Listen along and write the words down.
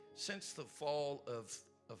Since the fall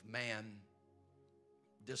of man,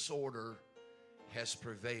 disorder has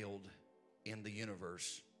prevailed in the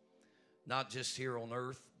universe. Not just here on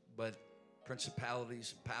earth, but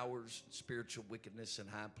principalities, powers, spiritual wickedness in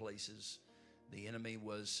high places. The enemy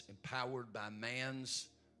was empowered by man's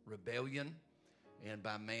rebellion and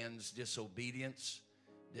by man's disobedience.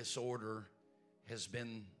 Disorder has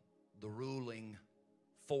been the ruling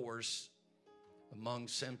force among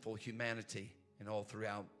sinful humanity and all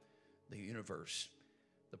throughout the universe.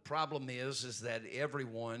 The problem is that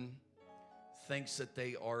everyone thinks that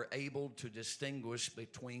they are able to distinguish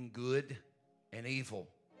between good and evil.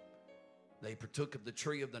 They partook of the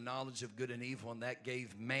tree of the knowledge of good and evil, and that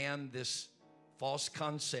gave man this false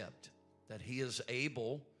concept that he is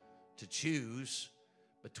able to choose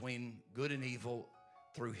between good and evil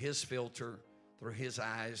through his filter, through his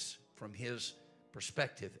eyes, from his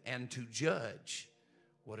perspective, and to judge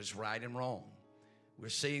what is right and wrong. We're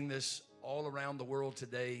seeing this all around the world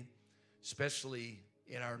today, especially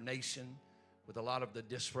in our nation, with a lot of the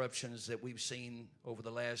disruptions that we've seen over the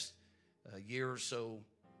last year or so.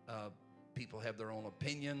 People have their own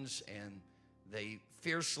opinions, and they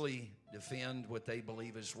fiercely defend what they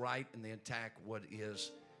believe is right, and they attack what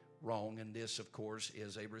is wrong. And this, of course,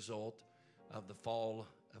 is a result of the fall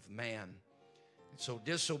of man. And so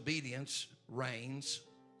disobedience reigns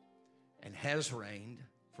and has reigned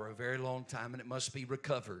for a very long time, and it must be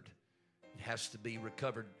recovered. It has to be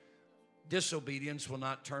recovered. Disobedience will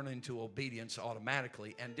not turn into obedience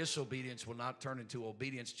automatically, and disobedience will not turn into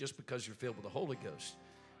obedience just because you're filled with the Holy Ghost.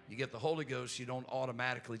 You get the Holy Ghost, you don't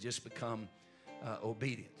automatically just become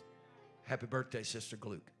obedient. Happy birthday, Sister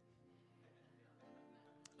Gluck.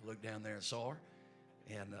 I looked down there and saw her,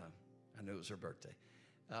 and I knew it was her birthday.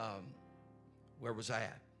 Where was I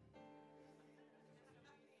at?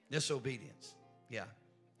 Disobedience, yeah.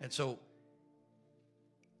 And so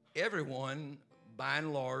everyone, by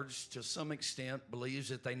and large, to some extent, believes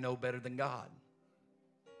that they know better than God.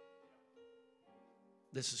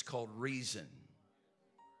 This is called reason.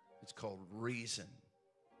 It's called reason.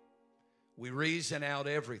 We reason out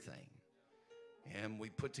everything, and we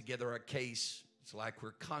put together a case. It's like we're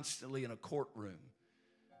constantly in a courtroom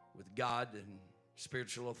with God and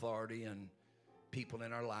spiritual authority and people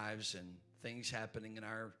in our lives and things happening in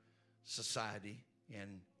our society,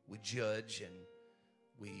 and we judge and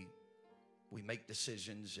we make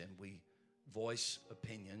decisions and we voice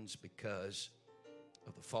opinions because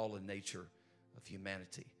of the fallen nature of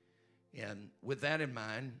humanity. And with that in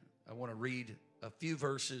mind, I want to read a few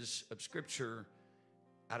verses of Scripture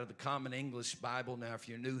out of the Common English Bible. Now, if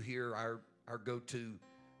you're new here, our go-to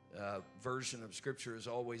version of Scripture is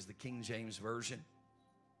always the King James Version,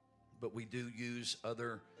 but we do use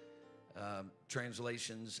other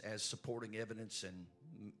translations as supporting evidence, and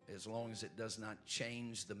as long as it does not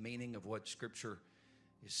change the meaning of what Scripture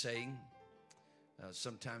is saying.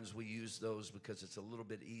 Sometimes we use those because it's a little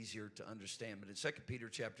bit easier to understand. But in 2 Peter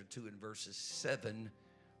chapter 2 and verses 7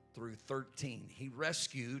 through 13, he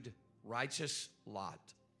rescued righteous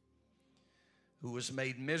Lot, who was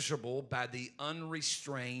made miserable by the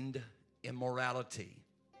unrestrained immorality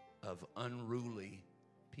of unruly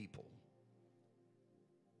people.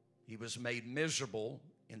 He was made miserable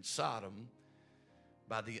in Sodom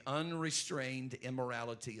by the unrestrained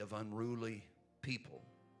immorality of unruly people.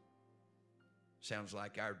 Sounds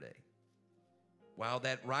like our day. While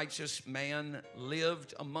that righteous man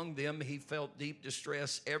lived among them, he felt deep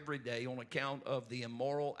distress every day on account of the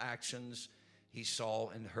immoral actions he saw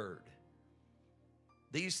and heard.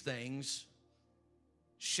 These things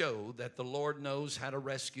show that the Lord knows how to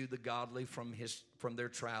rescue the godly from their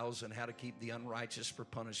trials and how to keep the unrighteous for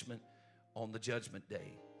punishment on the judgment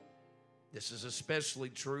day. This is especially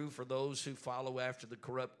true for those who follow after the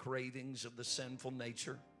corrupt cravings of the sinful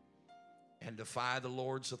nature and defy the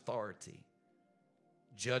Lord's authority.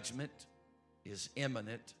 Judgment is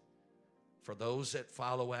imminent for those that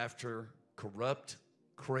follow after corrupt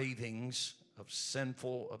cravings of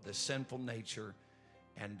the sinful nature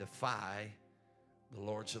and defy the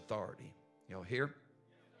Lord's authority. Y'all hear?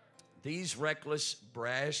 These reckless,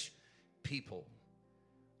 brash people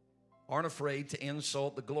aren't afraid to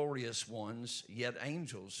insult the glorious ones, yet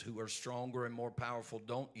angels who are stronger and more powerful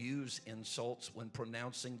don't use insults when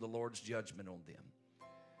pronouncing the Lord's judgment on them.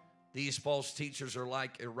 These false teachers are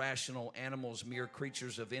like irrational animals, mere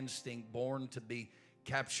creatures of instinct, born to be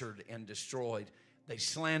captured and destroyed. They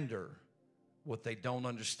slander what they don't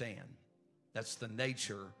understand. That's the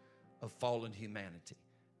nature of fallen humanity,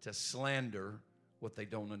 to slander what they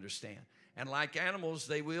don't understand. And like animals,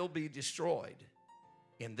 they will be destroyed.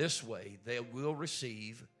 In this way, they will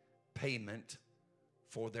receive payment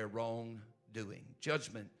for their wrongdoing.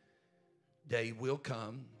 Judgment day will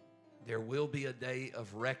come. There will be a day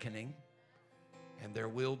of reckoning, and there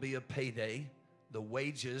will be a payday. The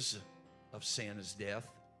wages of sin is death.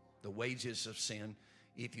 The wages of sin.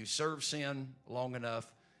 If you serve sin long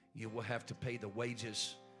enough, you will have to pay the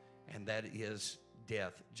wages, and that is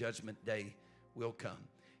death. Judgment day will come.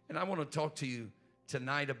 And I want to talk to you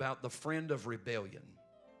tonight about the friend of rebellion.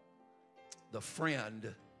 The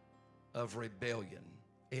friend of rebellion.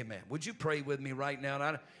 Amen. Would you pray with me right now?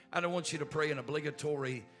 And I don't want you to pray an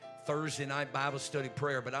obligatory Thursday night Bible study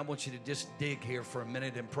prayer, but I want you to just dig here for a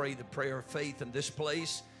minute and pray the prayer of faith in this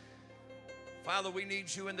place. Father, we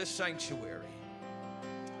need you in this sanctuary.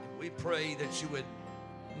 We pray that you would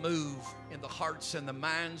move in the hearts and the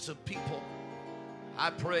minds of people.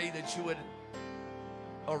 I pray that you would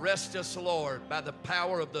arrest us, Lord, by the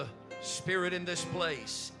power of the Spirit in this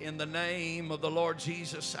place. In the name of the Lord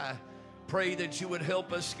Jesus, I pray that you would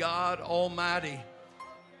help us, God Almighty.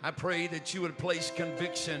 I pray that you would place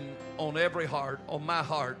conviction on every heart, on my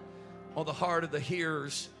heart, on the heart of the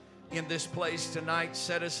hearers in this place tonight.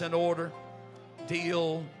 Set us in order.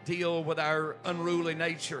 Deal with our unruly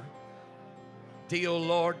nature. Deal,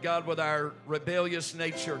 Lord God, with our rebellious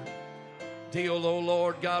nature. Deal, oh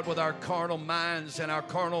Lord God, with our carnal minds and our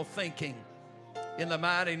carnal thinking. In the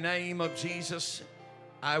mighty name of Jesus,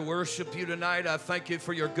 I worship you tonight. I thank you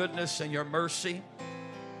for your goodness and your mercy.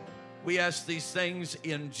 We ask these things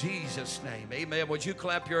in Jesus' name. Amen. Would you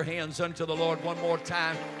clap your hands unto the Lord one more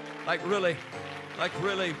time? Like really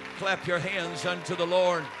clap your hands unto the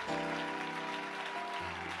Lord.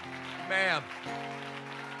 Amen.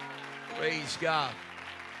 Praise God.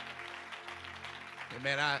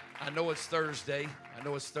 Amen. I know it's Thursday.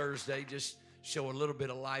 Just show a little bit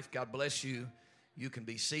of life. God bless you. You can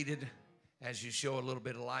be seated as you show a little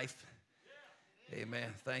bit of life. Amen.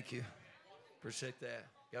 Thank you. Appreciate that.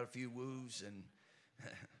 Got a few woos, and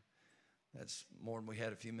that's more than we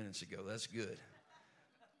had a few minutes ago. That's good.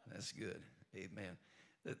 That's good. Amen.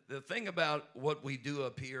 The thing about what we do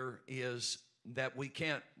up here is that we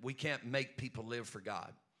can't make people live for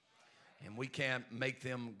God. And we can't make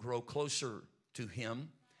them grow closer to Him.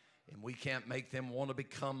 And we can't make them want to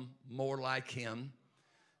become more like Him.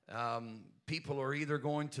 People are either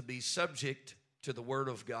going to be subject to the Word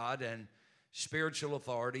of God and spiritual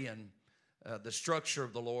authority and the structure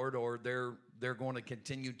of the Lord, or they're going to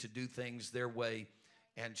continue to do things their way.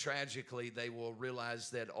 And tragically, they will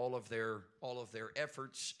realize that all of their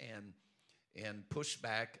efforts and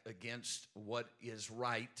pushback against what is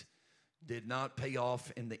right did not pay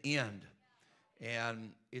off in the end.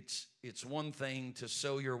 And it's one thing to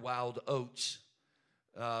sow your wild oats,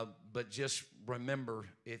 but just remember,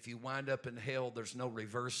 if you wind up in hell, there's no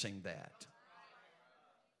reversing that.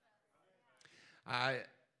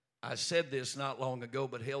 I said this not long ago,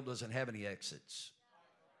 but hell doesn't have any exits.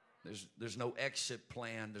 There's no exit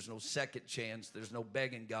plan. There's no second chance. There's no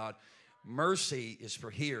begging God. Mercy is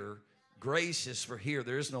for here. Grace is for here.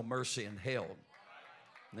 There is no mercy in hell.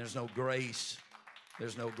 There's no grace.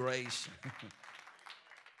 There's no grace.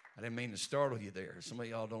 I didn't mean to startle you there. Some of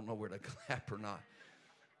y'all don't know where to clap or not.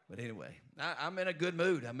 But anyway, I'm in a good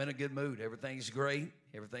mood. Everything's great.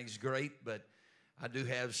 But I do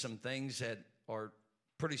have some things that are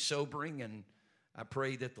pretty sobering, and I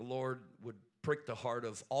pray that the Lord would prick the heart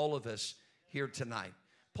of all of us here tonight.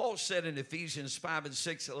 Paul said in Ephesians 5 and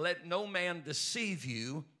 6, let no man deceive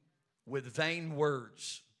you with vain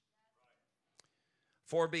words.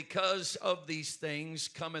 For because of these things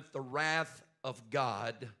cometh the wrath of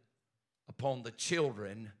God upon the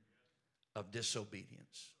children of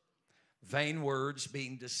disobedience. Vain words,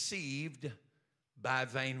 being deceived by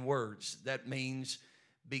vain words. That means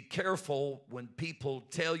be careful when people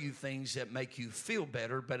tell you things that make you feel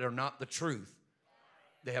better but are not the truth.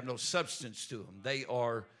 They have no substance to them. They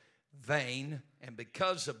are vain, and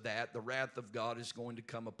because of that, the wrath of God is going to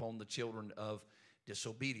come upon the children of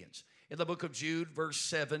disobedience. In the book of Jude, verse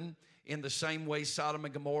 7, in the same way Sodom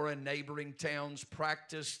and Gomorrah and neighboring towns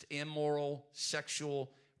practiced immoral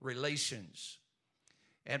sexual relations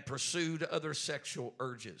and pursued other sexual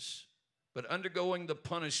urges, but undergoing the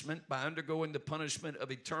punishment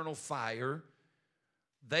of eternal fire,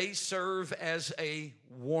 they serve as a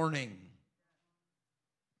warning.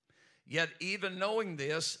 Yet even knowing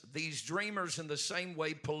this, these dreamers in the same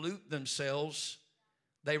way pollute themselves.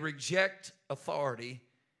 They reject authority,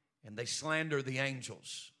 and they slander the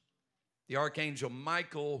angels. The archangel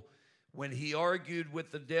Michael, when he argued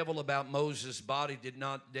with the devil about Moses' body, did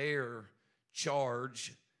not dare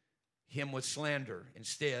charge him with slander.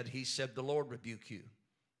 Instead, he said, the Lord rebuke you.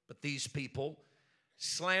 But these people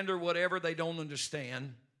slander whatever they don't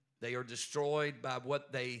understand. They are destroyed by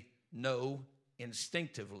what they know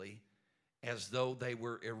instinctively, as though they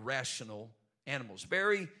were irrational animals.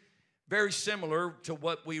 Very, very similar to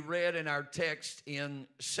what we read in our text in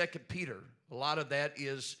 2 Peter. A lot of that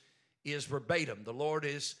is verbatim. The Lord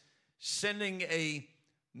is sending a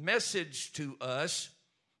message to us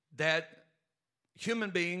that human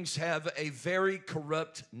beings have a very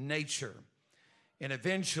corrupt nature. And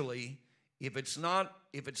eventually, if it's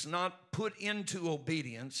not put into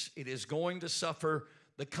obedience, it is going to suffer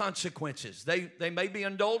the consequences. They may be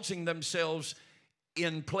indulging themselves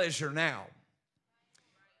in pleasure now,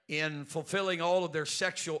 in fulfilling all of their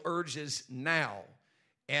sexual urges now,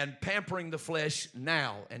 and pampering the flesh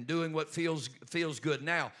now, and doing what feels good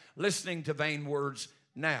now, listening to vain words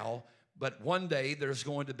now. But one day there's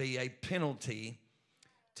going to be a penalty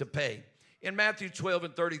to pay. In Matthew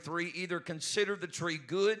 12:33, either consider the tree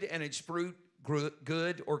good and its fruit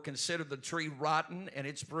good, or consider the tree rotten and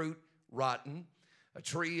its fruit rotten. A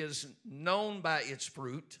tree is known by its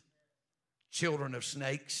fruit, children of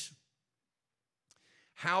snakes.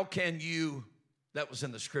 How can you, that was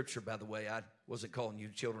in the scripture, by the way. I wasn't calling you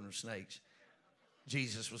children of snakes.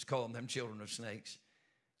 Jesus was calling them children of snakes.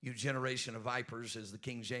 You generation of vipers is the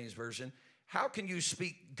King James Version. How can you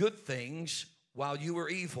speak good things while you are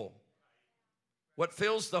evil? What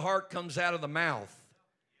fills the heart comes out of the mouth.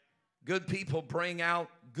 Good people bring out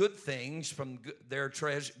good things from their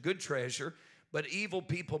good treasure, but evil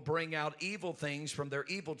people bring out evil things from their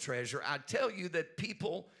evil treasure. I tell you that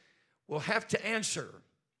people will have to answer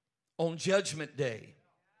on Judgment Day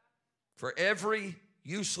for every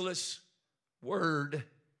useless word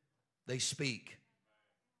they speak.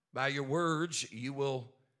 By your words, you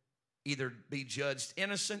will either be judged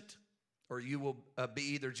innocent, or you will be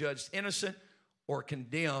either judged innocent or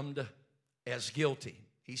condemned as guilty.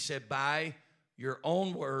 He said, by your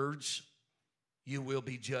own words, you will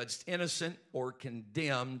be judged innocent or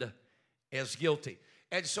condemned as guilty.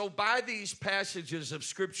 And so by these passages of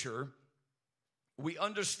Scripture, we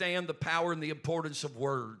understand the power and the importance of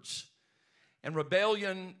words. And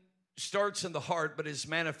rebellion starts in the heart, but is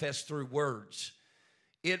manifest through words.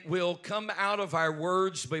 It will come out of our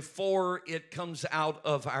words before it comes out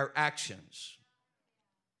of our actions.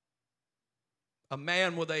 A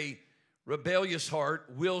man with a rebellious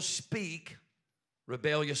heart will speak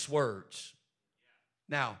rebellious words.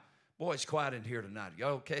 Now, boy, it's quiet in here tonight.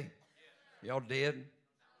 Y'all okay? Y'all dead?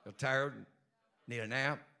 Y'all tired? Need a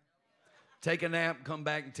nap? Take a nap, come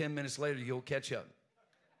back, and 10 minutes later, you'll catch up.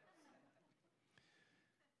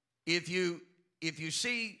 If you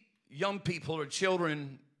see young people or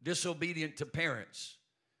children disobedient to parents,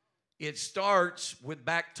 it starts with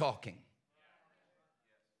back talking.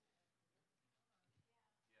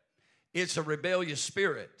 It's a rebellious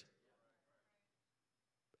spirit.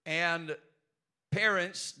 And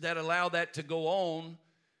parents that allow that to go on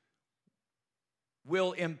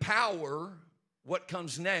will empower what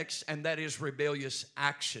comes next, and that is rebellious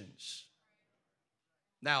actions.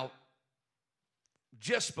 Now,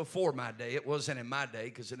 just before my day, it wasn't in my day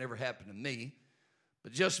because it never happened to me,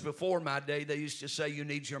 but just before my day, they used to say you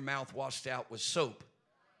need your mouth washed out with soap.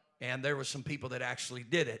 And there were some people that actually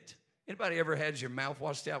did it. Anybody ever had your mouth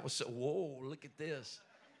washed out with soap? Whoa, look at this.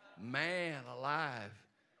 Man alive.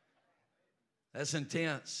 That's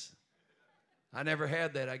intense. I never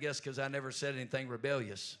had that, I guess, because I never said anything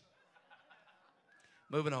rebellious.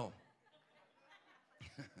 Moving on.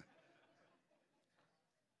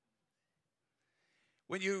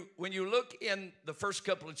 When you look in the first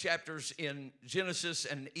couple of chapters in Genesis,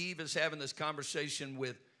 and Eve is having this conversation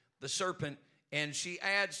with the serpent, and she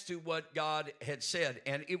adds to what God had said.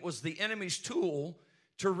 And it was the enemy's tool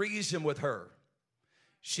to reason with her.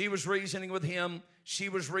 She was reasoning with him. She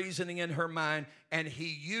was reasoning in her mind. And he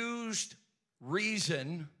used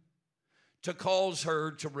reason to cause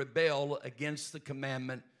her to rebel against the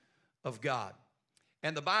commandment of God.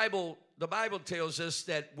 And the Bible tells us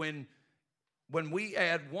that when we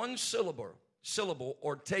add one syllable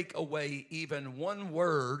or take away even one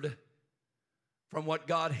word from what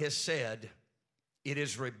God has said, it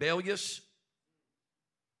is rebellious,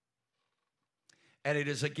 and it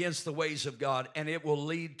is against the ways of God, and it will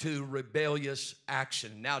lead to rebellious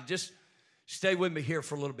action. Now, just stay with me here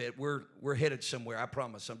for a little bit. We're headed somewhere, I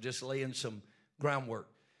promise. I'm just laying some groundwork.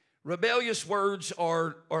 Rebellious words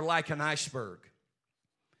are like an iceberg.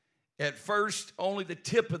 At first, only the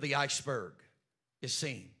tip of the iceberg is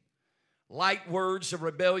seen. Light words of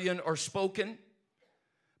rebellion are spoken,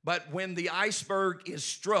 but when the iceberg is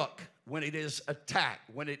struck, when it is attacked,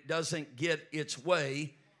 when it doesn't get its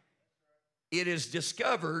way, it is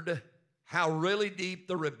discovered how really deep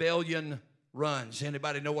the rebellion runs.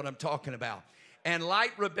 Anybody know what I'm talking about? And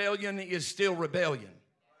light rebellion is still rebellion.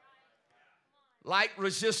 Light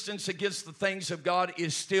resistance against the things of God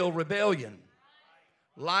is still rebellion.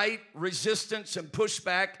 Light resistance and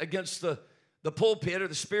pushback against the pulpit or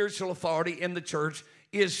the spiritual authority in the church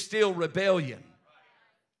is still rebellion.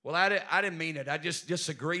 Well, I didn't mean it. I just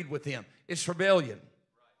disagreed with him. It's rebellion.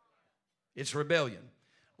 It's rebellion.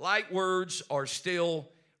 Light words are still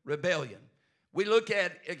rebellion. We look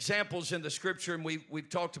at examples in the scripture, and we've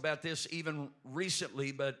talked about this even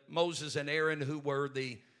recently, but Moses and Aaron, who were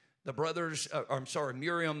the brothers,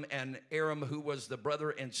 Miriam and Aaron, who was the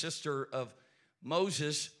brother and sister of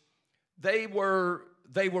Moses, they were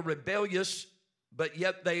rebellious, but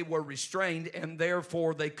yet they were restrained, and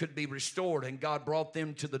therefore they could be restored. And God brought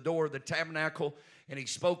them to the door of the tabernacle, and he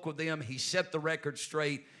spoke with them. He set the record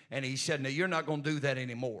straight, and he said, now you're not going to do that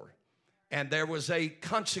anymore. And there was a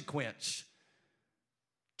consequence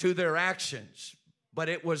to their actions, but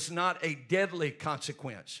it was not a deadly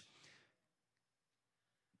consequence.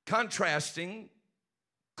 Contrasting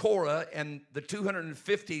Korah and the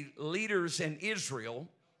 250 leaders in Israel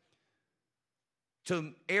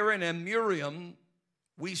to Aaron and Miriam,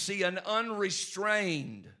 we see an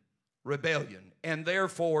unrestrained rebellion, and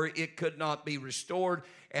therefore it could not be restored,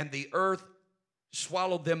 and the earth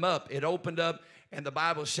swallowed them up. It opened up, and the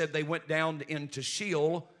Bible said they went down into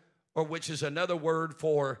Sheol, or which is another word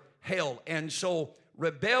for hell. And so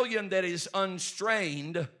rebellion that is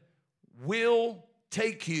unstrained will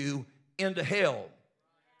take you into hell.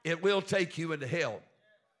 It will take you into hell.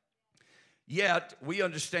 Yet we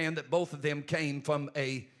understand that both of them came from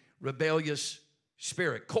a rebellious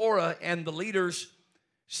spirit. Korah and the leaders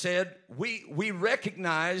said, we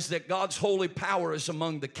recognize that God's holy power is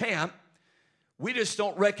among the camp. We just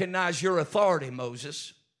don't recognize your authority,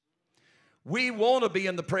 Moses. We want to be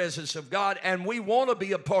in the presence of God, and we want to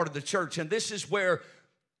be a part of the church. And this is where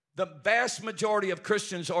the vast majority of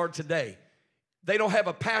Christians are today. They don't have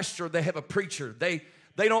a pastor, they have a preacher. They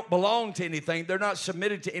don't belong to anything. They're not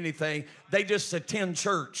submitted to anything. They just attend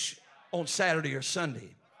church on Saturday or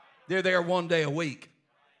Sunday. They're there one day a week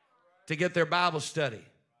to get their Bible study,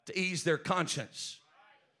 to ease their conscience.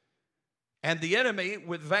 And the enemy,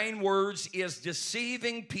 with vain words, is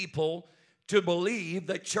deceiving people to believe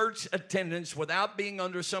that church attendance, without being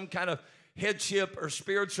under some kind of headship or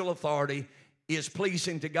spiritual authority, is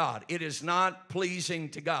pleasing to God. It is not pleasing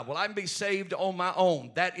to God. Well, I can be saved on my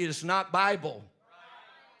own. That is not Bible.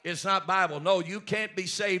 It's not Bible. No, you can't be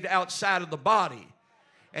saved outside of the body.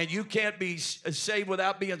 And you can't be saved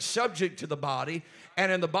without being subject to the body.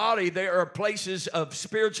 And in the body, there are places of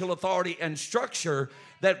spiritual authority and structure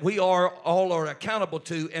that we all are accountable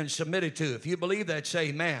to and submitted to. If you believe that, say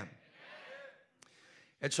amen.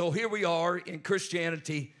 And so here we are in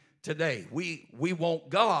Christianity today. We want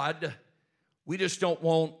God, we just don't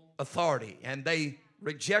want authority. And they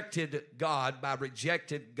rejected God by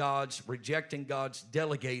rejecting God's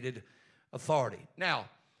delegated authority. Now,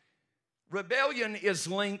 rebellion is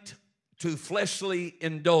linked to fleshly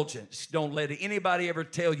indulgence. Don't let anybody ever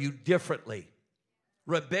tell you differently.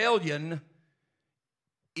 Rebellion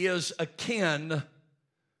is akin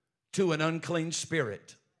to an unclean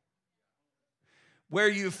spirit. Where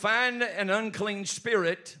you find an unclean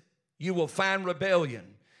spirit, you will find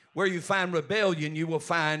rebellion. Where you find rebellion, you will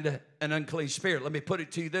find an unclean spirit. Let me put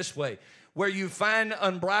it to you this way. Where you find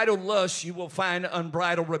unbridled lust, you will find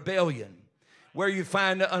unbridled rebellion. Where you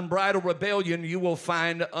find unbridled rebellion, you will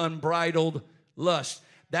find unbridled lust.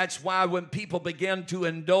 That's why when people begin to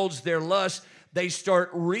indulge their lust, they start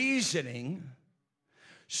reasoning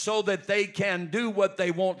so that they can do what they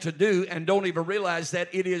want to do and don't even realize that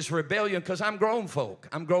it is rebellion, because I'm grown folk.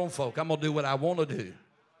 I'm going to do what I want to do.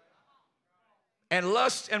 And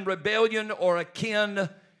lust and rebellion are akin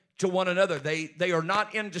to one another. They are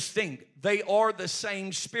not indistinct. They are the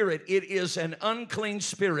same spirit. It is an unclean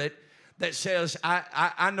spirit that says,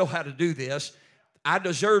 I know how to do this. I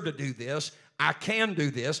deserve to do this. I can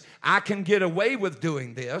do this. I can get away with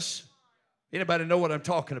doing this. Anybody know what I'm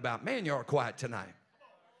talking about? Man, you are quiet tonight.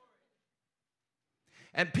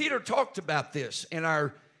 And Peter talked about this in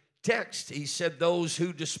our text. He said those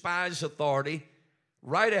who despise authority,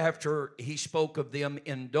 right after he spoke of them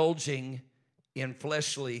indulging in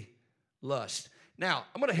fleshly lust. Now,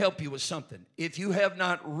 I'm going to help you with something. If you have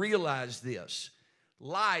not realized this,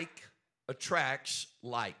 like attracts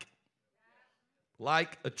like.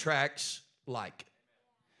 Like attracts like.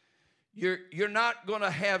 You're not going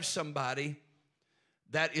to have somebody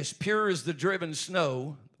that is pure as the driven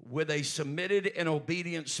snow with a submitted and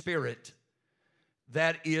obedient spirit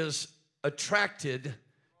that is attracted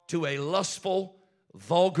to a lustful,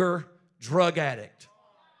 vulgar drug addict.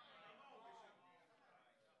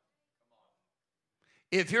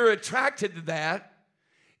 If you're attracted to that,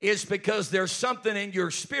 is because there's something in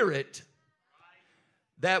your spirit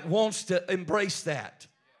that wants to embrace that.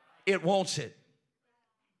 It wants it.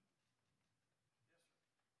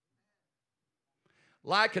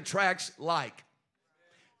 Like attracts like.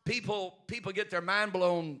 People get their mind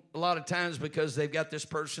blown a lot of times because they've got this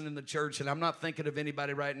person in the church, and I'm not thinking of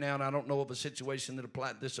anybody right now, and I don't know of a situation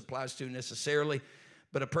that this applies to necessarily,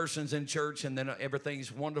 but a person's in church, and then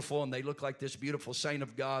everything's wonderful, and they look like this beautiful saint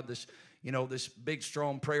of God, this big,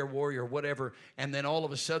 strong prayer warrior or whatever, and then all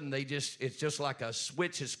of a sudden it's just like a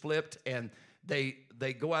switch is flipped, and they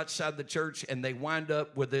go outside the church, and they wind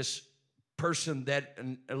up with this person that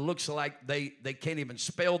looks like they can't even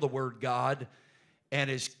spell the word God, and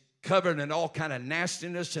is covered in all kind of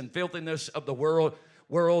nastiness and filthiness of the world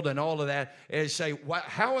and all of that. And you say,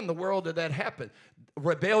 how in the world did that happen?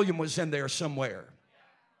 Rebellion was in there somewhere.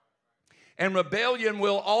 And rebellion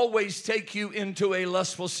will always take you into a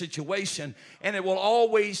lustful situation, and it will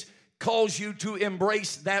always cause you to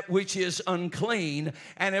embrace that which is unclean,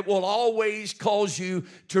 and it will always cause you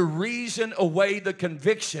to reason away the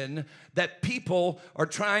conviction that people are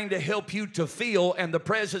trying to help you to feel, and the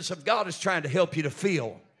presence of God is trying to help you to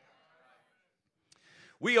feel.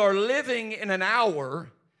 We are living in an hour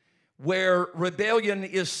where rebellion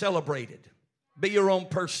is celebrated. Be your own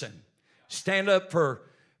person. Stand up for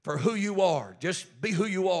who you are. Just be who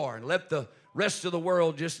you are, and let the rest of the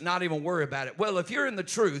world just not even worry about it. Well, if you're in the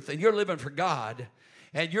truth and you're living for God,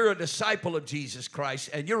 and you're a disciple of Jesus Christ,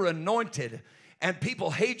 and you're anointed, and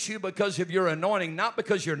people hate you because of your anointing, not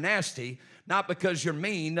because you're nasty, not because you're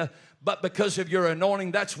mean, but because of your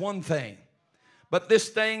anointing, that's one thing. But this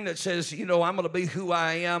thing that says, I'm going to be who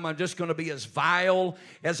I am, I'm just going to be as vile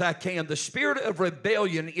as I can. The spirit of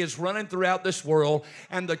rebellion is running throughout this world,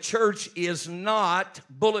 and the church is not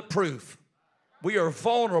bulletproof. We are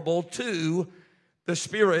vulnerable to the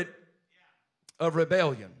spirit of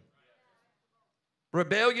rebellion.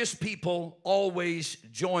 Rebellious people always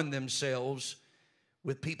join themselves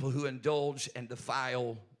with people who indulge and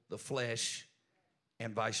defile the flesh,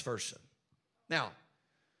 and vice versa. Now,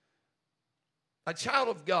 a child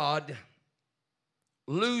of God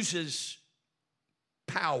loses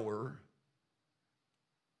power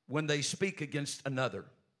when they speak against another.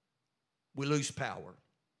 We lose power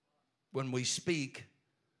when we speak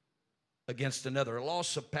against another. A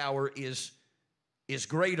loss of power is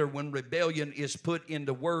greater when rebellion is put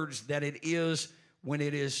into words than it is when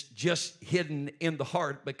it is just hidden in the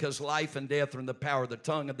heart, because life and death are in the power of the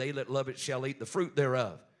tongue, and they that love it shall eat the fruit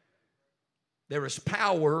thereof. There is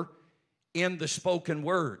power in the spoken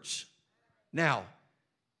words. Now,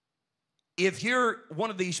 if you're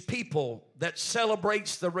one of these people that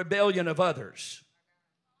celebrates the rebellion of others,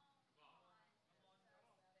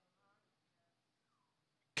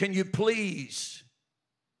 can you please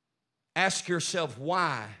ask yourself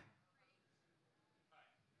why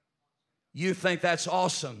you think that's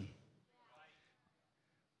awesome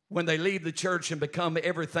when they leave the church and become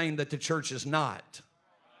everything that the church is not?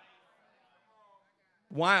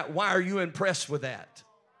 Why are you impressed with that?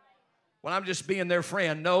 Well, I'm just being their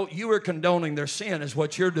friend. No, you are condoning their sin is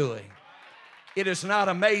what you're doing. It is not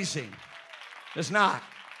amazing. It's not.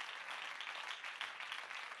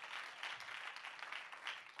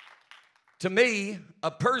 To me,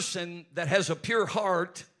 a person that has a pure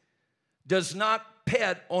heart does not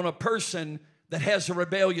pet on a person that has a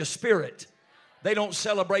rebellious spirit. They don't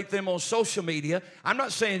celebrate them on social media. I'm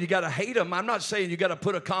not saying you got to hate them. I'm not saying you got to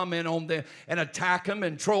put a comment on them and attack them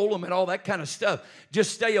and troll them and all that kind of stuff.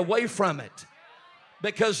 Just stay away from it,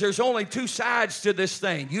 because there's only two sides to this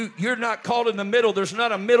thing. You're not caught in the middle. There's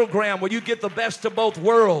not a middle ground where you get the best of both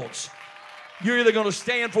worlds. You're either going to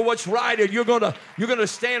stand for what's right, or you're going to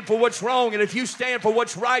stand for what's wrong. And if you stand for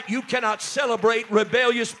what's right, you cannot celebrate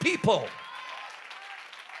rebellious people.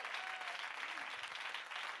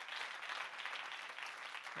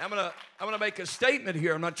 I'm gonna make a statement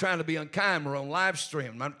here. I'm not trying to be unkind. We're on live stream.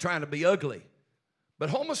 I'm not trying to be ugly. But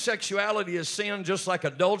homosexuality is sin, just like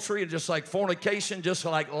adultery, just like fornication, just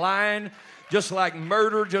like lying, just like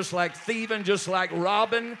murder, just like thieving, just like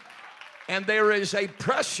robbing. And there is a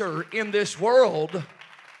pressure in this world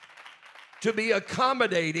to be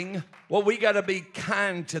accommodating. Well, we got to be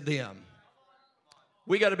kind to them.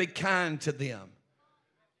 We got to be kind to them.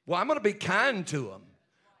 Well, I'm going to be kind to them,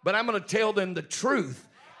 but I'm going to tell them the truth.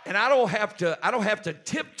 And I don't have to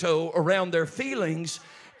tiptoe around their feelings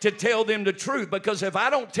to tell them the truth, because if I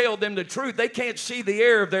don't tell them the truth, they can't see the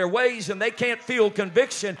error of their ways, and they can't feel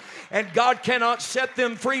conviction, and God cannot set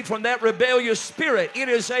them free from that rebellious spirit. It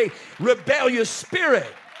is a rebellious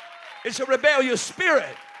spirit. It's a rebellious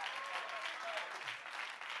spirit.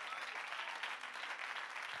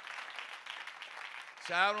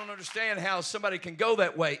 So I don't understand how somebody can go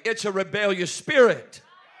that way. It's a rebellious spirit.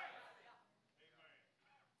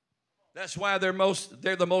 That's why they're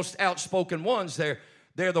the most outspoken ones. They're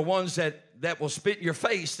the ones that will spit in your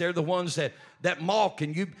face. They're the ones that mock,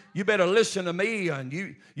 and you better listen to me, and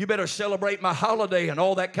you better celebrate my holiday and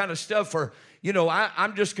all that kind of stuff, or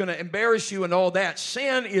I'm just going to embarrass you and all that.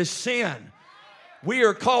 Sin is sin. We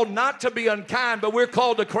are called not to be unkind, but we're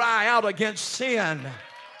called to cry out against sin.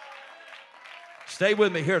 Stay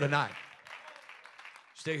with me here tonight.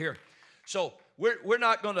 Stay here. So we're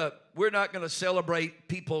not gonna celebrate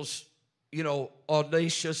people's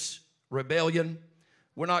audacious rebellion.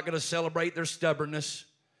 We're not going to celebrate their stubbornness.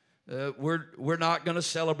 We're not going to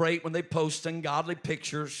celebrate when they post ungodly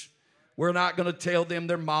pictures. We're not going to tell them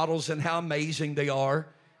they're models and how amazing they are.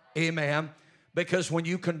 Amen. Because when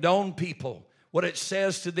you condone people, what it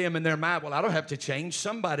says to them in their mind, well, I don't have to change.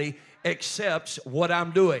 Somebody accepts what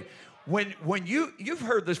I'm doing. When you've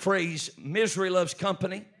heard the phrase, misery loves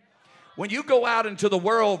company. When you go out into the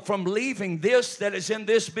world from leaving this that is in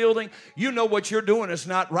this building, you know what you're doing is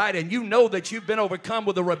not right, and you know that you've been overcome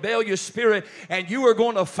with a rebellious spirit, and you are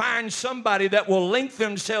going to find somebody that will link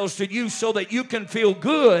themselves to you so that you can feel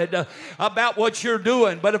good about what you're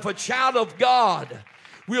doing. But if a child of God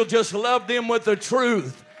will just love them with the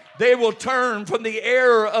truth, they will turn from the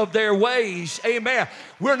error of their ways. Amen.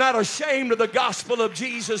 We're not ashamed of the gospel of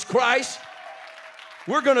Jesus Christ.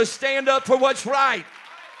 We're going to stand up for what's right.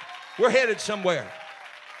 We're headed somewhere.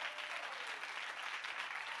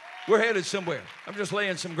 We're headed somewhere. I'm just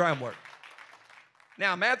laying some groundwork.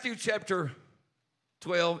 Now, Matthew chapter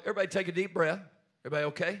 12. Everybody take a deep breath. Everybody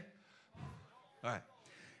okay? All right.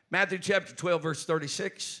 Matthew chapter 12, verse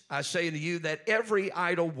 36. I say unto you that every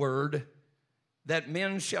idle word that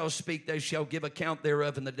men shall speak, they shall give account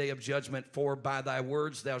thereof in the day of judgment. For by thy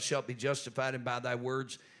words thou shalt be justified, and by thy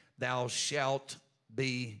words thou shalt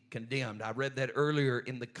be condemned. I read that earlier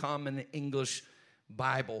in the Common English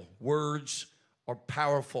Bible. Words are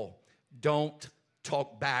powerful. Don't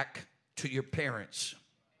talk back to your parents.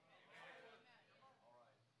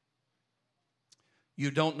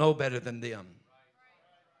 You don't know better than them.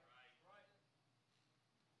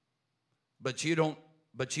 But you don't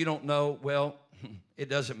know, well, it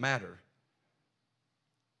doesn't matter.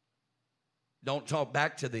 Don't talk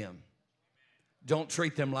back to them. Don't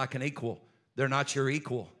treat them like an equal. They're not your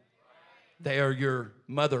equal. They are your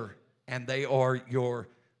mother, and they are your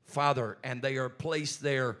father, and they are placed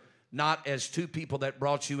there not as two people that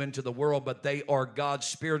brought you into the world, but they are God's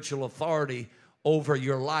spiritual authority over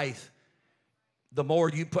your life. The more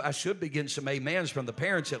you put, I should be getting some amens from the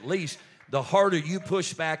parents at least, the harder you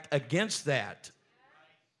push back against that,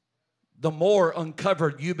 the more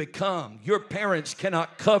uncovered you become. Your parents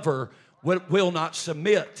cannot cover what will not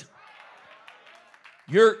submit.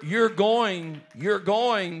 You're going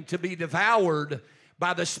to be devoured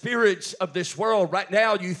by the spirits of this world. Right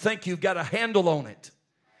now, you think you've got a handle on it.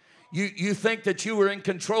 You think that you are in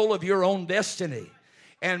control of your own destiny.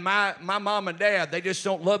 And my mom and dad, they just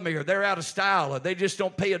don't love me, or they're out of style, or they just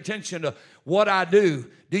don't pay attention to what I do.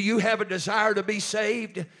 Do you have a desire to be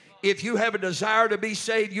saved? If you have a desire to be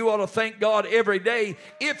saved, you ought to thank God every day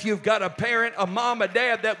if you've got a parent, a mom, a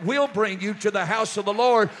dad that will bring you to the house of the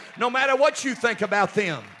Lord, no matter what you think about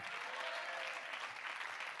them.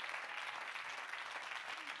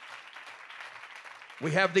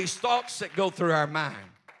 We have these thoughts that go through our mind.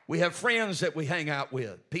 We have friends that we hang out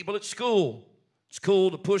with, people at school. It's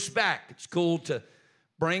cool to push back. It's cool to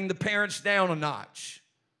bring the parents down a notch.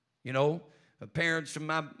 The parents of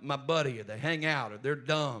my buddy, they hang out, or they're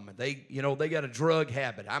dumb, and they got a drug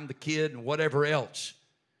habit. I'm the kid and whatever else.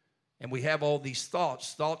 And we have all these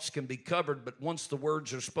thoughts. Thoughts can be covered, but once the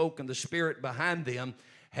words are spoken, the spirit behind them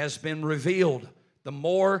has been revealed. The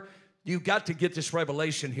more, you've got to get this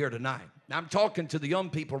revelation here tonight. Now, I'm talking to the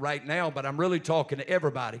young people right now, but I'm really talking to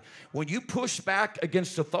everybody. When you push back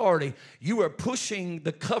against authority, you are pushing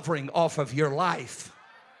the covering off of your life.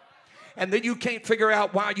 And then you can't figure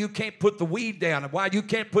out why you can't put the weed down, and why you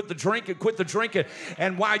can't put the drink and quit the drinking,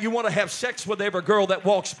 and why you want to have sex with every girl that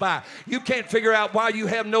walks by. You can't figure out why you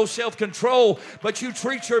have no self-control, but you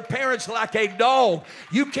treat your parents like a dog.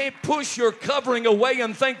 You can't push your covering away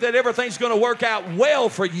and think that everything's going to work out well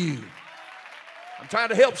for you. I'm trying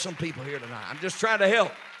to help some people here tonight. I'm just trying to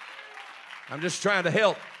help.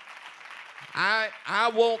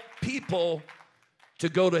 I want people to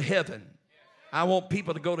go to heaven. I want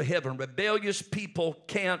people to go to heaven. Rebellious people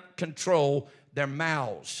can't control their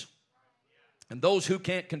mouths. And those who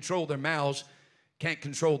can't control their mouths can't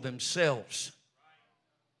control themselves.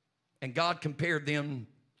 And God compared them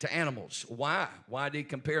to animals. Why? Why did he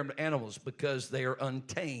compare them to animals? Because they are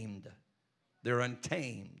untamed. They're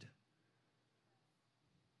untamed.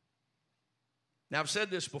 Now, I've said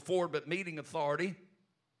this before, but meeting authority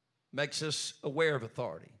makes us aware of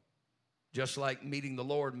authority, just like meeting the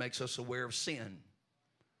Lord makes us aware of sin.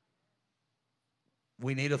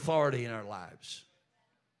 We need authority in our lives.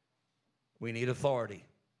 We need authority.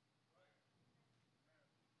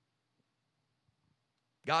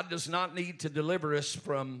 God does not need to deliver us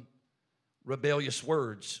from rebellious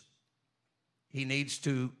words. He needs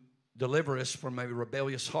to deliver us from a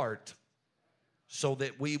rebellious heart so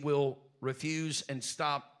that we will refuse and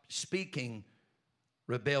stop speaking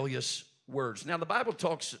rebellious words. Now, the Bible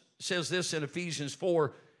says this in Ephesians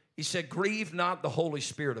 4. He said, grieve not the Holy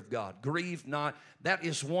Spirit of God. Grieve not. That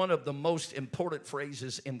is one of the most important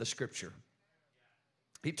phrases in the Scripture.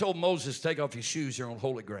 He told Moses, take off your shoes, you're on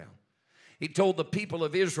holy ground. He told the people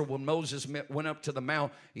of Israel when Moses went up to the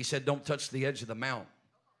mount, he said, don't touch the edge of the mount.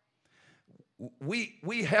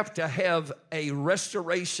 We have to have a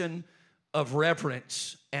restoration of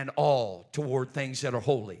reverence and awe toward things that are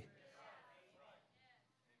holy.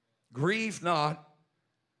 Grieve not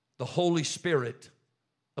the Holy Spirit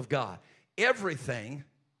of God. Everything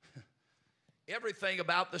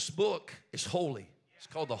about this book is holy. It's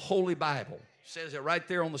called the Holy Bible. It says it right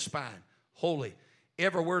there on the spine. Holy.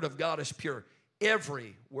 Every word of God is pure.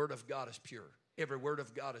 Every word of God is pure. Every word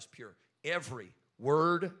of God is pure. Every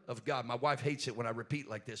word of God. My wife hates it when I repeat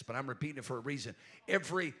like this, but I'm repeating it for a reason.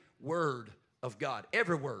 Every word of God.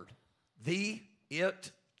 Every word. The,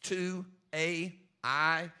 it, to, a,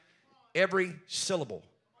 I. Every syllable.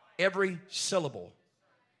 Every syllable.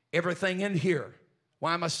 Everything in here.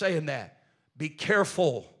 Why am I saying that? Be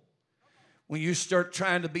careful when you start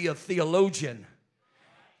trying to be a theologian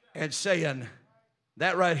and saying,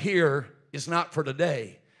 that right here is not for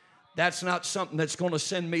today. That's not something that's going to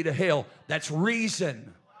send me to hell. That's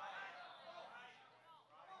reason.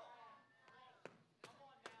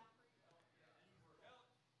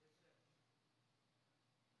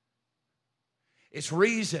 It's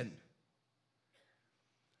reason.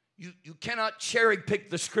 You cannot cherry pick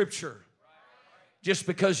the Scripture just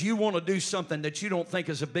because you want to do something that you don't think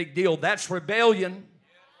is a big deal. That's rebellion.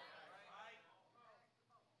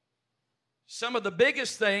 Some of the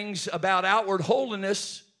biggest things about outward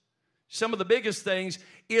holiness, some of the biggest things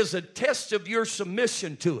is a test of your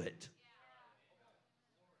submission to it.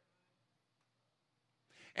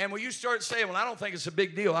 And when you start saying, well, I don't think it's a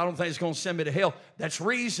big deal, I don't think it's going to send me to hell, that's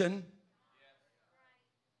reason.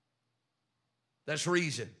 That's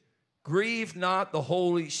reason. Grieve not the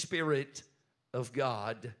Holy Spirit of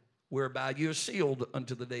God, whereby you are sealed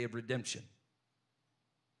unto the day of redemption.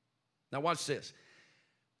 Now watch this.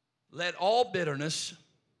 Let all bitterness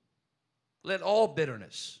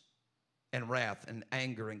and wrath and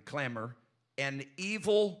anger and clamor and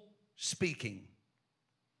evil speaking.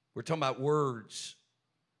 We're talking about words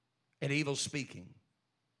and evil speaking.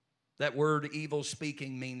 That word evil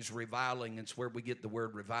speaking means reviling. It's where we get the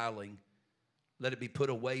word reviling. Let it be put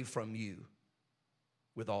away from you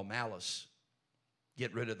with all malice.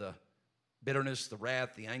 Get rid of the bitterness, the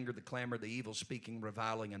wrath, the anger, the clamor, the evil speaking,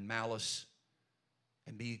 reviling, and malice.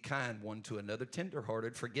 And be kind one to another,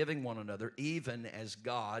 tenderhearted, forgiving one another, even as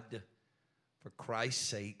God, for Christ's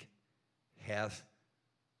sake, hath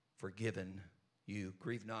forgiven you.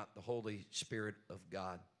 Grieve not the Holy Spirit of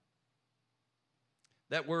God.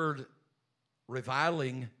 That word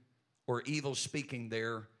reviling or evil speaking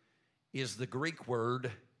there is the Greek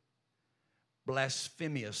word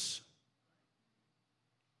blasphemous.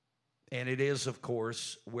 And it is, of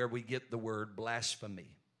course, where we get the word blasphemy.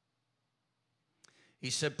 He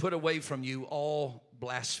said, put away from you all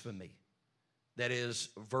blasphemy. That is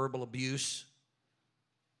verbal abuse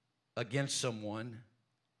against someone,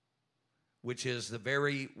 which is the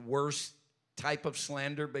very worst type of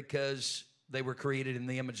slander because they were created in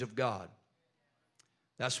the image of God.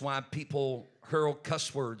 That's why people hurl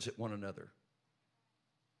cuss words at one another.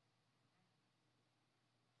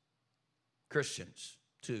 Christians,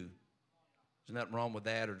 too. There's nothing wrong with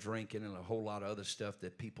that or drinking and a whole lot of other stuff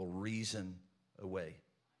that people reason away.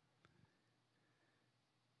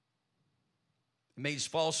 It means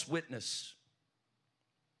false witness,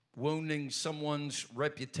 wounding someone's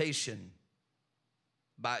reputation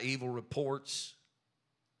by evil reports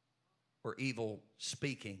or evil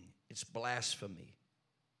speaking. It's blasphemy.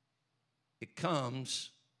 It comes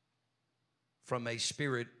from a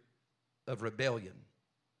spirit of rebellion.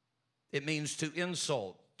 It means to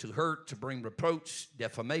insult, to hurt, to bring reproach,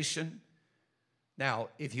 defamation. Now,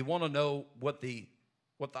 if you want to know what the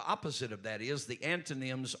opposite of that is, the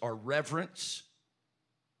antonyms are reverence.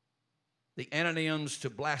 The antonyms to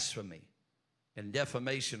blasphemy and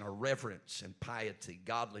defamation are reverence and piety,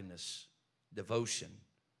 godliness, devotion,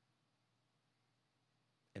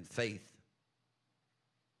 and faith.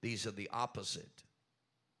 These are the opposite.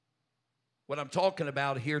 What I'm talking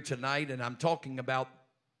about here tonight, and I'm talking about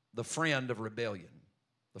the friend of rebellion.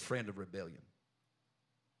 The friend of rebellion.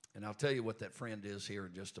 And I'll tell you what that friend is here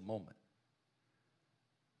in just a moment.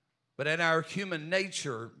 But in our human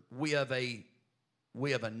nature, we have a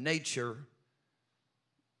nature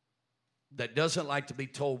that doesn't like to be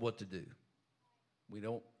told what to do. We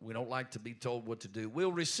don't like to be told what to do.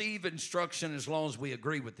 We'll receive instruction as long as we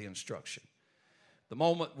agree with the instruction. The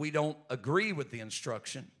moment we don't agree with the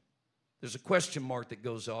instruction, there's a question mark that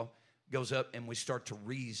goes up, and we start to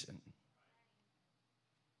reason.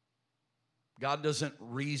 God doesn't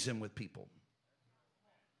reason with people.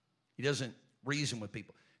 He doesn't reason with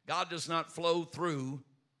people. God does not flow through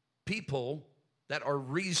people that are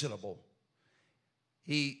reasonable.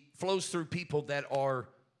 He flows through people that are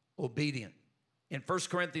obedient. In 1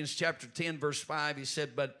 Corinthians chapter 10, verse 5, he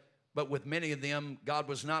said, But with many of them, God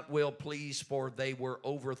was not well pleased, for they were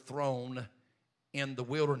overthrown in the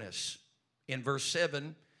wilderness. In verse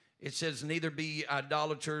 7, it says, Neither be ye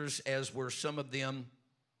idolaters, as were some of them.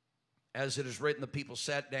 As it is written, the people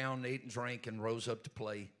sat down, ate and drank, and rose up to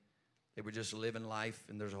play. They were just living life,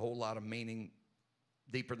 and there's a whole lot of meaning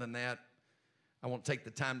deeper than that. I won't take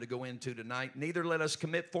the time to go into tonight. Neither let us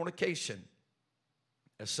commit fornication,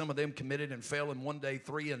 as some of them committed and fell in one day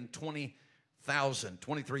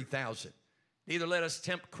 23,000. Neither let us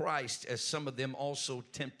tempt Christ, as some of them also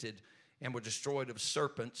tempted and were destroyed of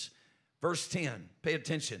serpents. Verse 10, pay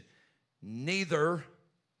attention. Neither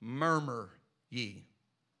murmur ye,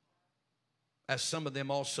 as some of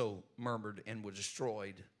them also murmured and were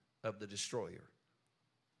destroyed of the destroyer.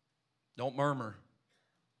 Don't murmur.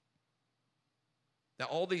 Now,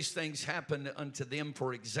 all these things happen unto them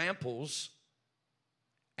for examples,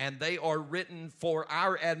 and they are written for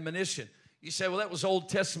our admonition. You say, well, that was Old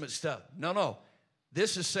Testament stuff. No.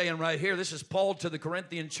 This is saying right here, this is Paul to the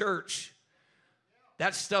Corinthian church.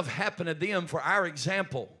 That stuff happened to them for our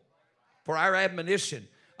example, for our admonition,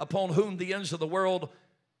 upon whom the ends of the world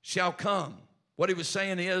shall come. What he was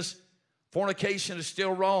saying is, fornication is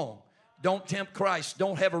still wrong. Don't tempt Christ.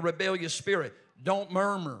 Don't have a rebellious spirit. Don't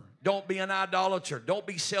murmur. Don't be an idolater. Don't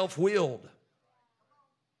be self-willed.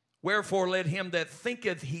 Wherefore let him that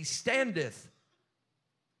thinketh he standeth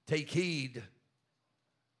take heed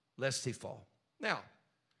lest he fall. Now,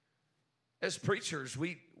 as preachers,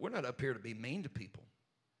 we're not up here to be mean to people.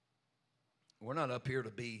 We're not up here to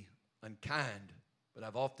be unkind. But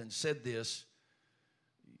I've often said this.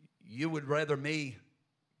 You would rather me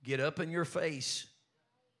get up in your face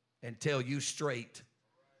and tell you straight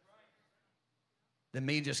than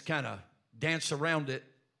me just kind of dance around it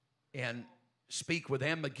and speak with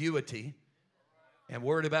ambiguity and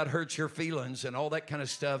worried about hurt your feelings and all that kind of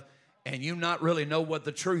stuff, and you not really know what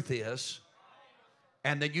the truth is,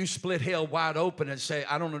 and then you split hell wide open and say,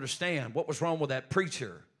 I don't understand. What was wrong with that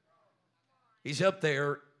preacher? He's up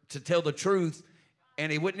there to tell the truth, and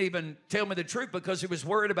he wouldn't even tell me the truth because he was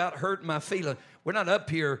worried about hurting my feelings. We're not up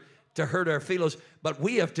here to hurt our feelings, but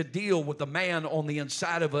we have to deal with the man on the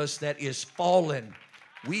inside of us that is fallen.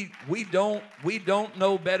 We don't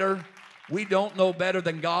know better. We don't know better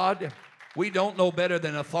than God. We don't know better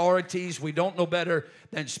than authorities. We don't know better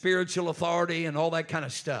than spiritual authority and all that kind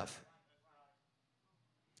of stuff.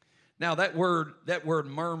 Now, that word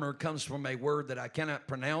murmur comes from a word that I cannot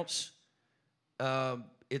pronounce.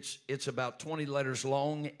 It's about 20 letters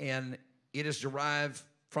long, and it is derived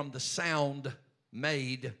from the sound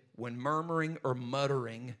made when murmuring or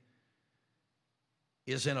muttering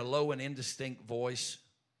is in a low and indistinct voice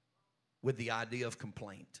with the idea of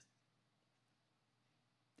complaint.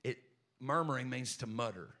 Murmuring means to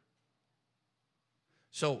mutter.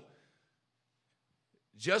 So,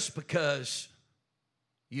 just because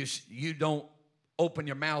you don't open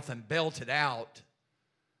your mouth and belt it out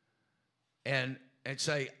and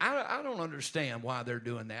say, I don't understand why they're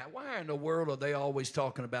doing that. Why in the world are they always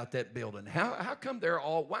talking about that building? How come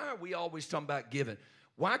why are we always talking about giving?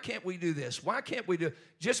 Why can't we do this? Why can't we do,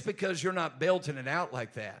 just because you're not belting it out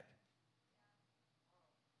like that?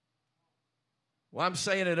 Well, I'm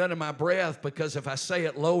saying it under my breath because if I say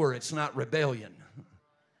it lower, it's not rebellion.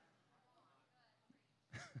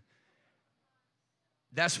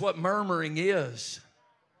 That's what murmuring is.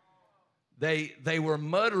 They were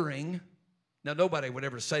muttering. Now, nobody would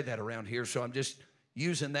ever say that around here, so I'm just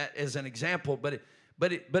using that as an example. But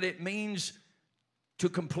it means to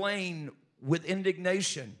complain with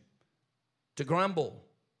indignation, to grumble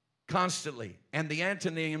constantly. And the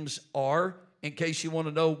antonyms are in case you want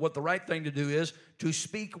to know what the right thing to do is, to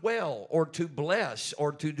speak well or to bless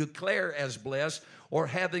or to declare as blessed, or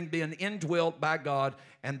having been indwelt by God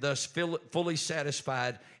and thus fully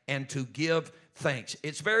satisfied, and to give thanks.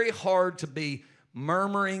 It's very hard to be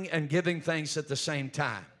murmuring and giving thanks at the same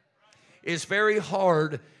time. It's very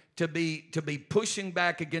hard to be pushing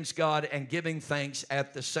back against God and giving thanks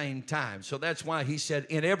at the same time. So that's why he said,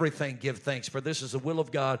 in everything give thanks, for this is the will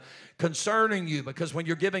of God concerning you. Because when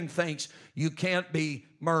you're giving thanks, you can't be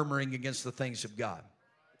murmuring against the things of God.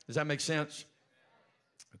 Does that make sense?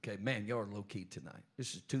 Okay, man, y'all are low-key tonight.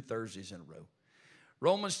 This is 2 Thursdays in a row.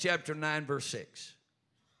 Romans chapter 9, verse 6.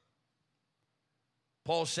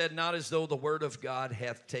 Paul said, not as though the word of God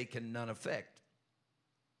hath taken none effect.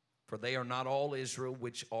 For they are not all Israel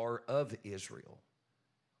which are of Israel.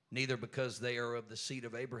 Neither because they are of the seed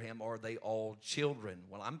of Abraham are they all children.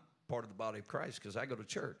 Well, I'm part of the body of Christ because I go to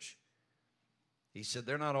church. He said,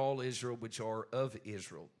 they're not all Israel which are of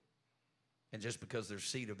Israel. And just because they're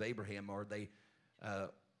seed of Abraham are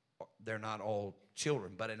they're not all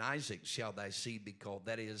children. But in Isaac shall thy seed be called.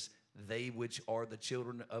 That is, they which are the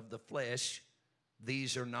children of the flesh.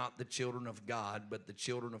 These are not the children of God, but the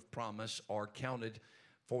children of promise are counted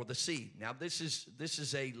for the seed. Now, this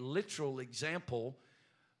is a literal example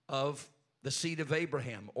of the seed of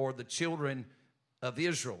Abraham or the children of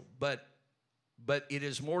Israel, but it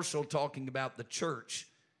is more so talking about the church.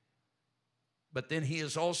 But then he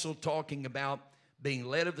is also talking about being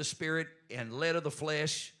led of the Spirit and led of the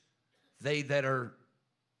flesh. They that are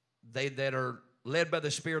led by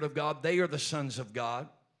the Spirit of God, they are the sons of God.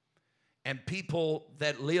 And people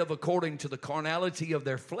that live according to the carnality of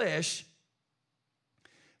their flesh,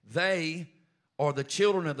 they are the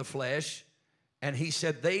children of the flesh. And he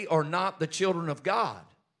said they are not the children of God.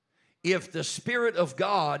 If the Spirit of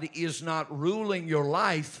God is not ruling your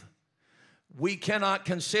life, we cannot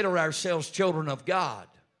consider ourselves children of God.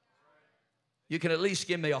 You can at least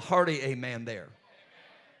give me a hearty amen there.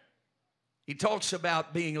 He talks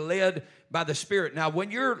about being led by the Spirit. Now,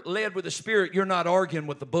 when you're led with the Spirit, you're not arguing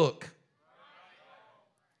with the book.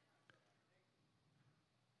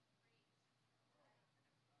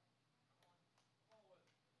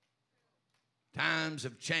 Times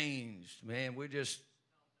have changed, man.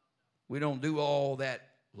 We don't do all that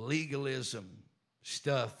legalism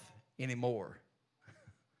stuff anymore.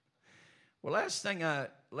 Well, last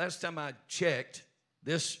time I checked,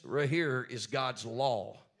 this right here is God's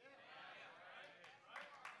law.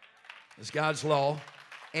 It's God's law,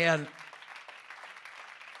 and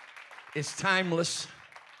it's timeless.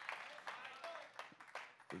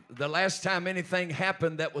 The last time anything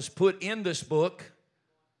happened that was put in this book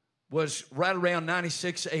was right around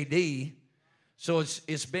 96 AD. So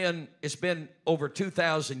it's been over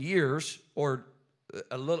 2,000 years, or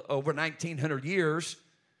a little over 1,900 years.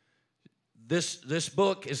 This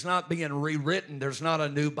book is not being rewritten. There's not a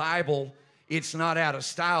new Bible. It's not out of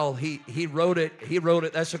style. He wrote it. He wrote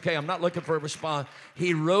it. That's okay. I'm not looking for a response.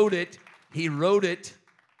 He wrote it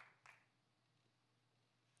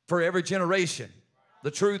for every generation.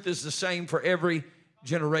 The truth is the same for every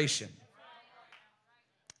generation.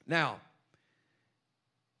 Now,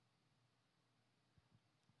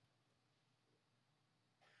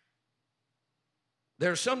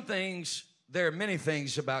 there are many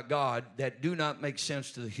things about God that do not make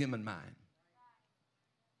sense to the human mind.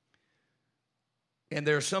 And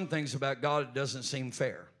there are some things about God that doesn't seem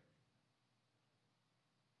fair.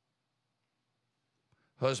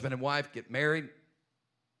 Husband and wife get married.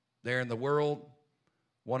 They're in the world.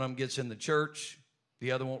 One of them gets in the church.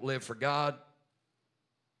 The other won't live for God.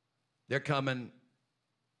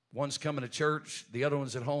 One's coming to church. The other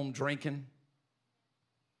one's at home drinking,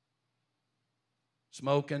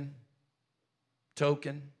 smoking,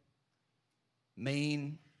 token,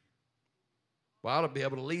 mean. Well, I ought to be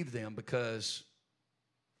able to leave them because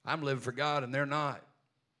I'm living for God and they're not.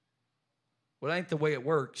 Well, that ain't the way it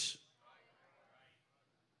works.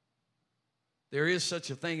 There is such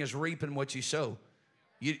a thing as reaping what you sow.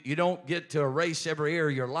 You don't get to erase every area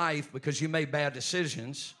of your life because you made bad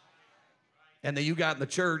decisions, and then you got in the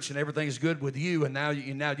church and everything's good with you, and now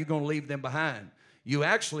you're going to leave them behind. You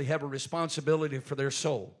actually have a responsibility for their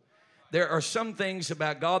soul. There are some things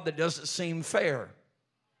about God that doesn't seem fair.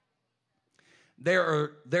 There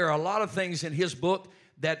are a lot of things in his book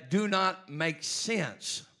that do not make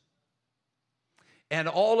sense. And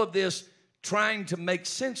all of this trying to make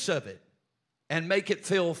sense of it and make it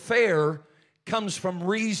feel fair comes from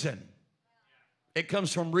reason. It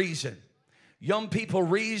comes from reason. Young people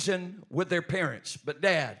reason with their parents, but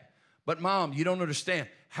dad, but mom, you don't understand.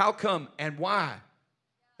 How come and why?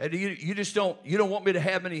 And you don't want me to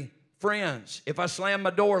have any friends, if I slam my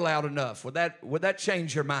door loud enough, would that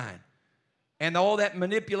change your mind? And all that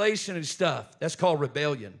manipulation and stuff, that's called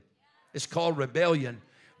rebellion. It's called rebellion.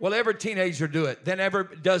 Well, every teenager do it. Then every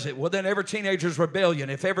does it. Well, then every teenager's rebellion.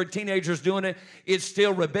 If every teenager's doing it, it's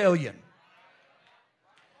still rebellion.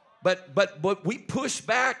 But we push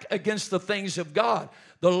back against the things of God.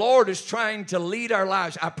 The Lord is trying to lead our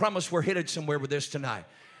lives. I promise we're headed somewhere with this tonight.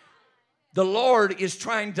 The Lord is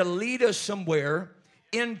trying to lead us somewhere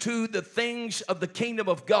into the things of the kingdom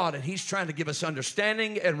of God, and He's trying to give us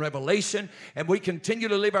understanding and revelation, and we continue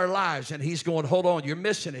to live our lives, and He's going, hold on, you're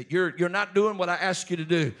missing it. You're not doing what I asked you to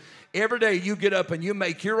do. Every day you get up and you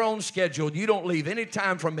make your own schedule. You don't leave any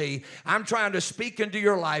time from me. I'm trying to speak into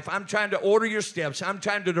your life. I'm trying to order your steps. I'm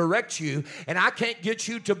trying to direct you, and I can't get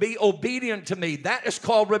you to be obedient to me. That is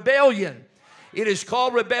called rebellion. It is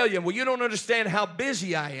called rebellion. Well, you don't understand how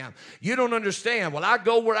busy I am. You don't understand. Well, I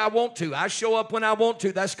go where I want to. I show up when I want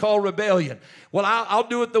to. That's called rebellion. Well, I'll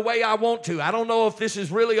do it the way I want to. I don't know if this is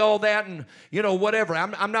really all that and, whatever.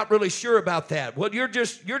 I'm not really sure about that. Well, you're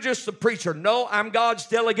just the preacher. No, I'm God's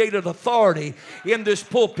delegated authority in this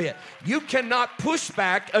pulpit. You cannot push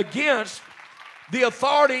back against the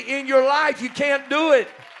authority in your life. You can't do it.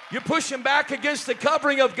 You're pushing back against the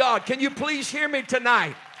covering of God. Can you please hear me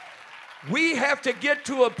tonight? We have to get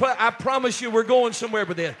to I promise you we're going somewhere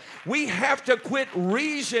with this. We have to quit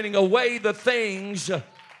reasoning away the things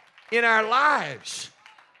in our lives.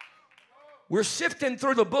 We're sifting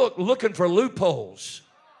through the book looking for loopholes.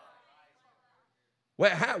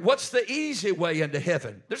 Well, what's the easy way into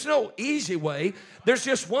heaven? There's no easy way. There's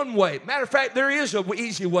just one way. Matter of fact, there is an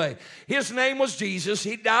easy way. His name was Jesus.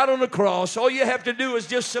 He died on the cross. All you have to do is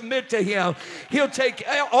just submit to Him. He'll take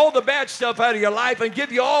all the bad stuff out of your life and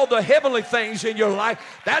give you all the heavenly things in your life.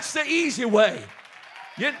 That's the easy way.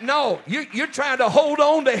 You're trying to hold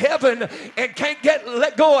on to heaven and can't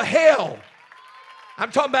let go of hell. I'm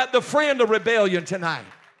talking about the friend of rebellion tonight.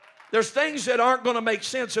 There's things that aren't going to make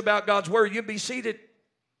sense about God's word. You be seated.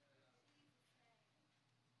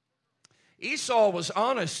 Esau was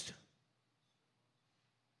honest.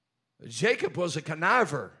 Jacob was a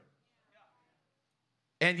conniver.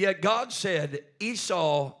 And yet God said,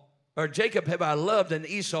 Jacob have I loved and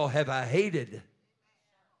Esau have I hated.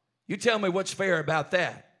 You tell me what's fair about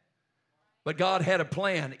that. But God had a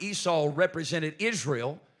plan. Esau represented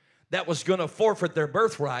Israel that was going to forfeit their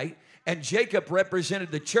birthright. And Jacob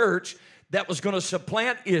represented the church that was going to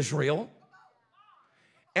supplant Israel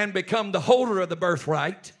and become the holder of the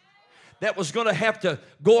birthright, that was going to have to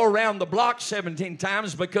go around the block 17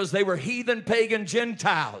 times because they were heathen, pagan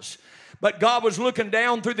Gentiles. But God was looking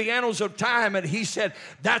down through the annals of time and He said,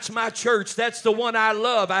 that's my church. That's the one I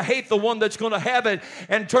love. I hate the one that's going to have it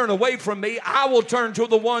and turn away from me. I will turn to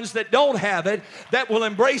the ones that don't have it, that will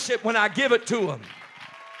embrace it when I give it to them.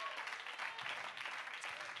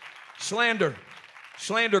 Slander.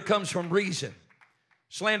 Slander comes from reason.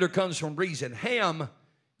 Slander comes from reason. Ham,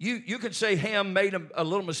 you could say Ham made a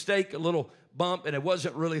little mistake, a little bump, and it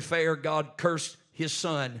wasn't really fair. God cursed his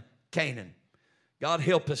son, Canaan. God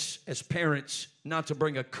help us as parents not to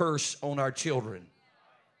bring a curse on our children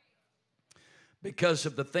because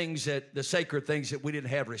of the sacred things that we didn't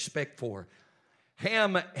have respect for.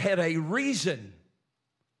 Ham had a reason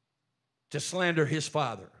to slander his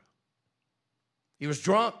father. He was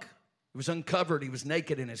drunk. He was uncovered. He was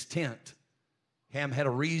naked in his tent. Ham had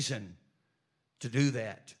a reason to do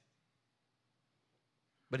that.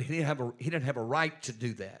 But he didn't have a right to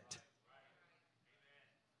do that.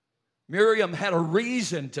 Miriam had a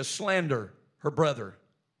reason to slander her brother,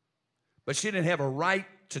 but she didn't have a right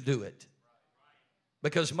to do it.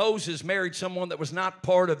 Because Moses married someone that was not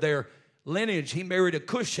part of their lineage. He married a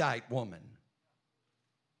Cushite woman.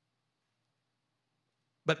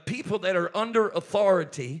 But people that are under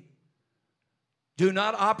authority do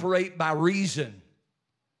not operate by reason.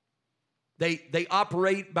 They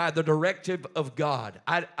operate by the directive of God.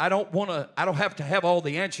 I don't have to have all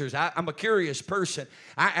the answers. I'm a curious person.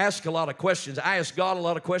 I ask a lot of questions. I ask God a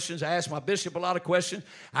lot of questions. I ask my bishop a lot of questions.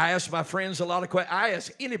 I ask my friends a lot of questions. I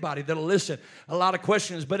ask anybody that'll listen a lot of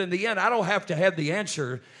questions. But in the end, I don't have to have the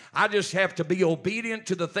answer. I just have to be obedient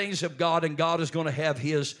to the things of God, and God is going to have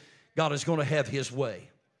His way.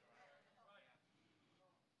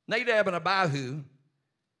 Nadab and Abihu,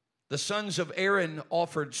 the sons of Aaron,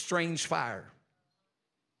 offered strange fire.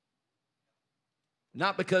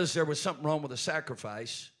 Not because there was something wrong with the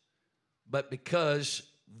sacrifice, but because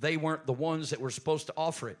they weren't the ones that were supposed to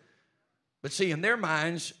offer it. But see, in their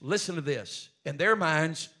minds, listen to this. In their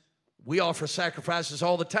minds, we offer sacrifices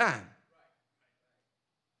all the time.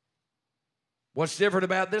 What's different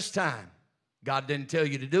about this time? God didn't tell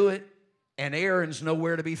you to do it, and Aaron's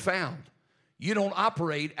nowhere to be found. You don't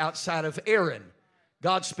operate outside of Aaron.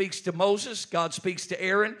 God speaks to Moses. God speaks to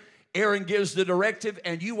Aaron. Aaron gives the directive,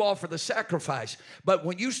 and you offer the sacrifice. But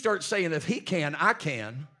when you start saying, if he can, I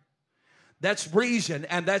can, that's reason,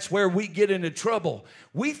 and that's where we get into trouble.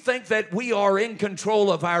 We think that we are in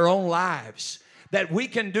control of our own lives, that we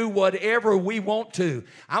can do whatever we want to.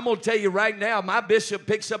 I'm going to tell you right now, my bishop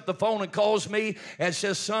picks up the phone and calls me and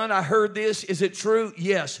says, son, I heard this. Is it true?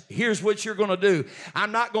 Yes. Here's what you're going to do.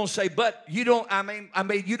 I'm not going to say, but you don't,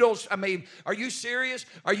 are you serious?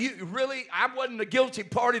 Are you really? I wasn't the guilty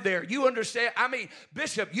party there. You understand?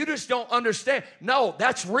 Bishop, you just don't understand. No,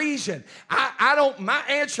 that's reason. My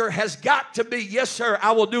answer has got to be, yes, sir,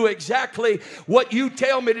 I will do exactly what you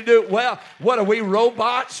tell me to do. Well, what are we,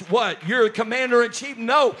 robots? What? You're a commander in chief?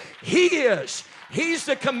 No, he is. He's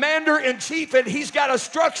the commander in chief, and he's got a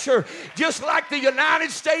structure just like the United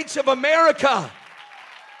States of America.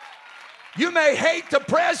 You may hate the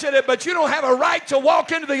president, but you don't have a right to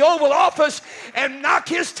walk into the Oval Office and knock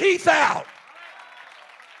his teeth out.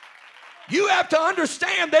 You have to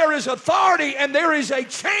understand there is authority and there is a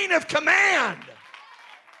chain of command.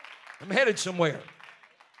 I'm headed somewhere.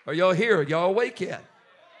 Are y'all here? Are y'all awake yet?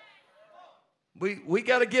 We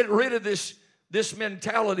got to get rid of this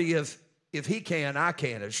mentality of, if he can, I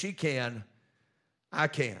can. If she can, I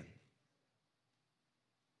can.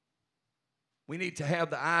 We need to have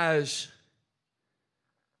the eyes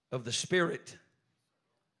of the Spirit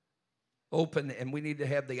open, and we need to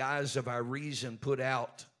have the eyes of our reason put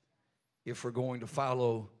out if we're going to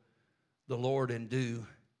follow the Lord and do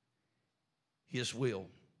his will.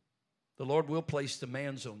 The Lord will place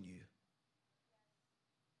demands on you.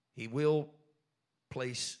 He will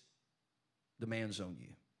place demands on you.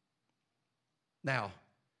 Now,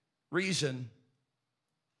 reason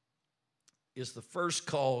is the first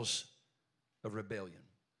cause of rebellion.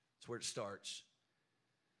 That's where it starts.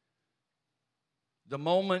 The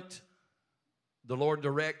moment the Lord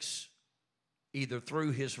directs, either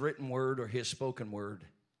through his written word or his spoken word,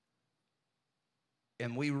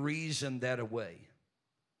 and we reason that away,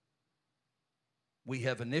 we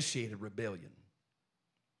have initiated rebellion.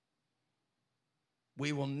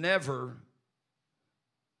 We will never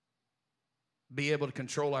be able to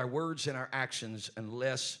control our words and our actions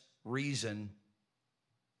unless reason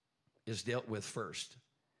is dealt with first.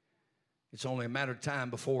 It's only a matter of time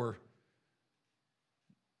before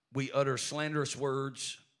we utter slanderous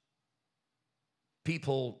words.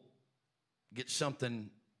 People get something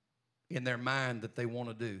in their mind that they want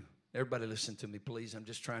to do. Everybody listen to me, please. I'm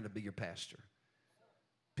just trying to be your pastor.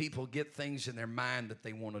 People get things in their mind that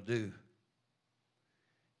they want to do.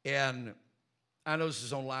 And I know this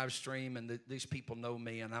is on live stream, and these people know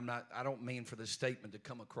me, and I don't mean for this statement to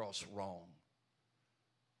come across wrong.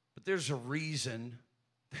 But there's a reason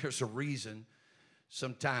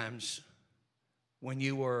sometimes when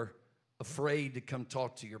you are afraid to come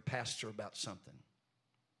talk to your pastor about something.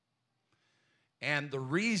 And the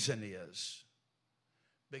reason is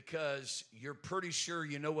because you're pretty sure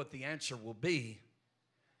you know what the answer will be,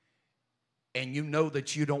 and you know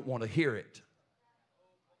that you don't want to hear it,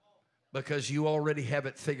 because you already have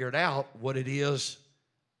it figured out what it is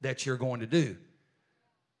that you're going to do.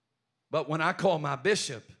 But when I call my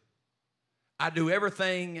bishop, I do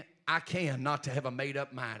everything I can not to have a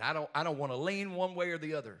made-up mind. I don't want to lean one way or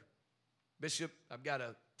the other. Bishop, I've got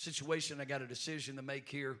a situation, I got a decision to make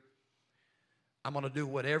here. I'm going to do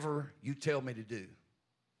whatever you tell me to do.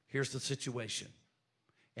 Here's the situation.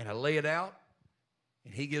 And I lay it out,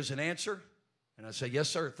 and he gives an answer, and I say, yes,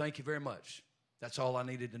 sir, thank you very much. That's all I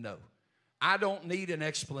needed to know. I don't need an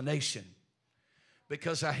explanation,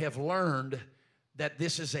 because I have learned that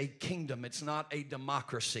this is a kingdom. It's not a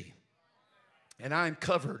democracy. And I am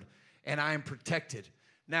covered and I am protected.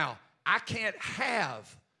 Now, I can't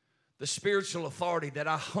have the spiritual authority that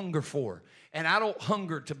I hunger for. And I don't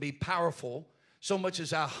hunger to be powerful so much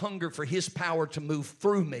as I hunger for his power to move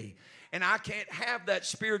through me. And I can't have that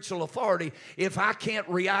spiritual authority if I can't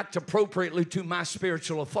react appropriately to my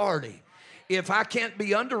spiritual authority. If I can't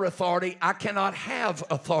be under authority, I cannot have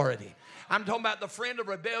authority. I'm talking about the friend of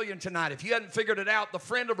rebellion tonight. If you hadn't figured it out, the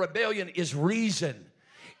friend of rebellion is reason.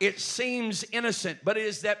 It seems innocent, but it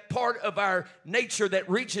is that part of our nature that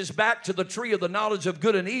reaches back to the tree of the knowledge of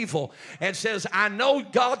good and evil and says, I know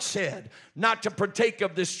God said not to partake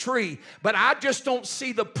of this tree, but I just don't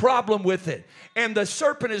see the problem with it. And the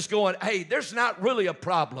serpent is going, hey, there's not really a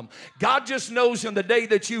problem. God just knows in the day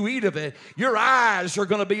that you eat of it, your eyes are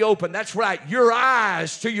going to be open. That's right. Your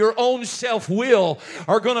eyes to your own self-will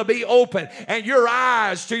are going to be open, and your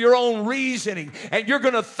eyes to your own reasoning. And you're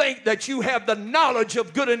going to think that you have the knowledge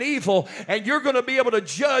of good and evil, and you're going to be able to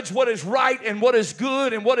judge what is right and what is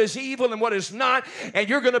good and what is evil and what is not, and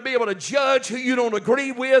you're going to be able to judge who you don't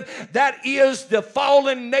agree with. That is the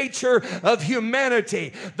fallen nature of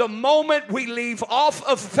humanity. The moment we leave off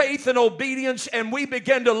of faith and obedience and we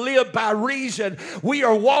begin to live by reason, we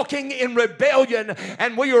are walking in rebellion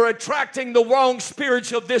and we are attracting the wrong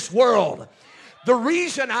spirits of this world. The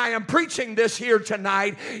reason I am preaching this here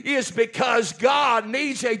tonight is because God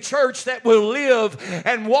needs a church that will live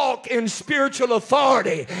and walk in spiritual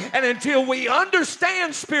authority. And until we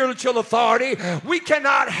understand spiritual authority, we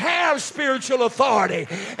cannot have spiritual authority.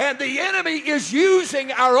 And the enemy is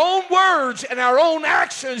using our own words and our own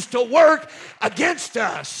actions to work against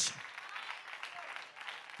us.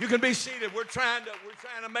 You can be seated. We're trying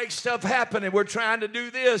to make stuff happen, and we're trying to do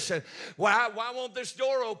this. And why won't this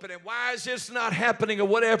door open? And why is this not happening, or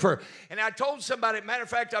whatever? And I told somebody, matter of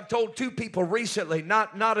fact, I've told two people recently,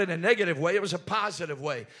 not in a negative way, it was a positive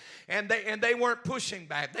way. And they weren't pushing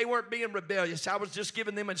back. They weren't being rebellious. I was just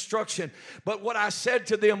giving them instruction. But what I said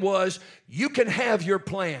to them was, you can have your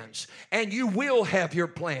plans, and you will have your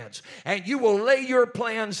plans, and you will lay your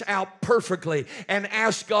plans out perfectly and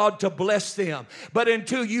ask God to bless them. But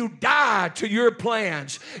until you die to your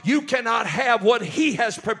plans, you cannot have what He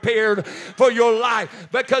has prepared for your life,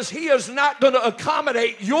 because He is not going to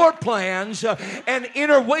accommodate your plans and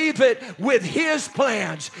interweave it with His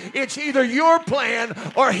plans. It's either your plan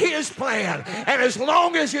or His plan. And as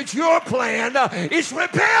long as it's your plan, it's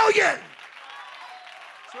rebellion.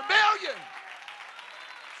 It's rebellion.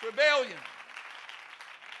 It's rebellion.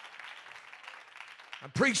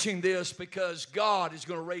 I'm preaching this because God is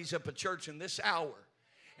going to raise up a church in this hour.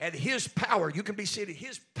 And His power, you can be seated,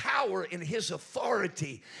 His power and His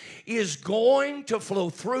authority is going to flow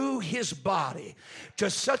through His body to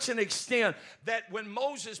such an extent that when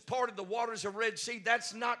Moses parted the waters of Red Sea,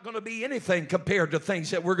 that's not going to be anything compared to things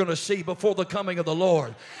that we're going to see before the coming of the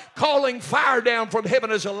Lord. Calling fire down from heaven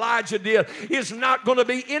as Elijah did is not going to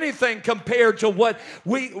be anything compared to what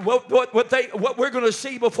we're going to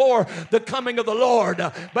see before the coming of the Lord.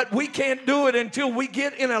 But we can't do it until we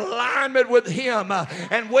get in alignment with Him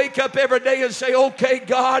and wake up every day and say, okay,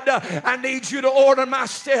 God, I need you to order my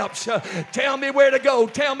steps. Tell me where to go.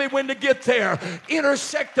 Tell me when to get there.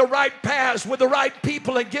 Intersect the right paths with the right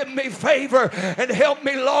people and give me favor and help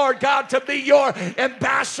me, Lord God, to be your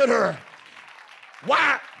ambassador.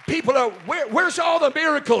 Why? People are, where's all the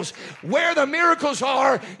miracles? Where the miracles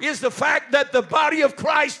are is the fact that the body of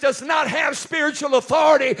Christ does not have spiritual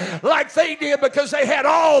authority like they did, because they had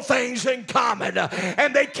all things in common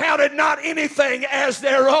and they counted not anything as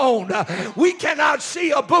their own. We cannot see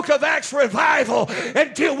a Book of Acts revival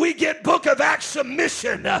until we get Book of Acts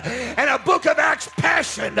submission and a Book of Acts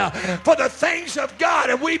passion for the things of God,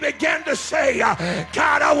 and we begin to say,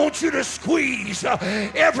 God, I want you to squeeze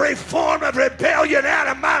every form of rebellion out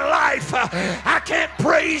of my life. I can't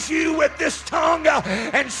praise you with this tongue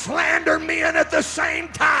and slander men at the same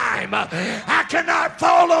time. I cannot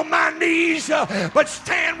fall on my knees but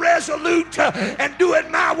stand resolute and do it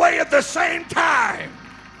my way at the same time.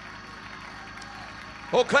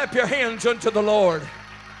 Oh, clap your hands unto the Lord.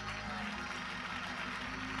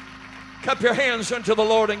 Clap your hands unto the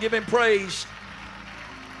Lord and give Him praise.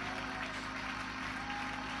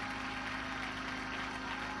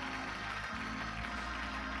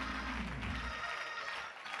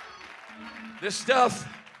 This stuff,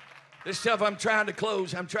 I'm trying to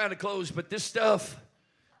close, but this stuff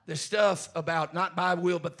about not my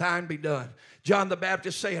will, but thine be done. John the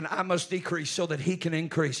Baptist saying, I must decrease so that He can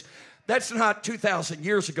increase. That's not 2,000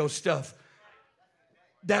 years ago stuff.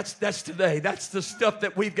 That's today. That's the stuff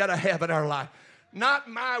that we've got to have in our life. Not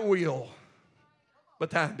my will,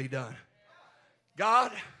 but thine be done.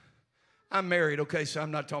 God, I'm married, okay, so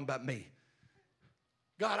I'm not talking about me.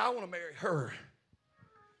 God, I want to marry her.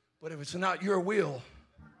 But if it's not your will,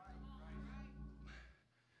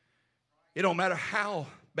 it don't matter how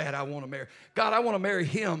bad I want to marry. God, I want to marry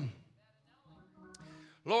him.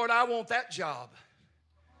 Lord, I want that job.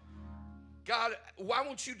 God, why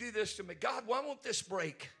won't you do this to me? God, why won't this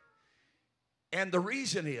break? And the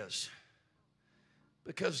reason is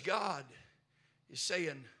because God is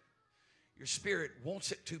saying your spirit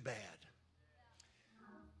wants it too bad.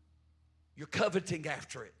 You're coveting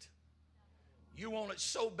after it. You want it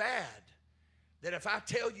so bad that if I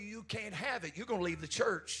tell you you can't have it, you're going to leave the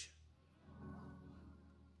church.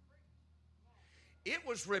 It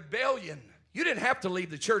was rebellion. You didn't have to leave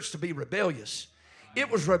the church to be rebellious. It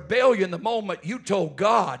was rebellion the moment you told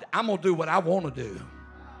God, I'm going to do what I want to do.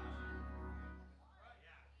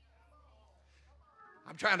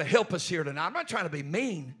 I'm trying to help us here tonight. I'm not trying to be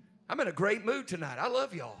mean. I'm in a great mood tonight. I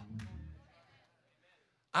love y'all.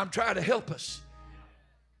 I'm trying to help us.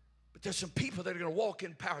 But there's some people that are going to walk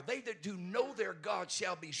in power. They that do know their God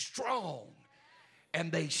shall be strong,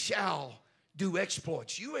 and they shall do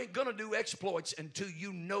exploits. You ain't going to do exploits until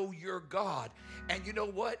you know your God. And you know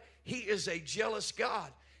what? He is a jealous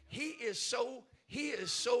God. He is so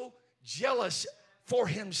jealous for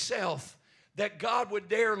himself that God would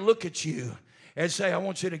dare look at you and say, I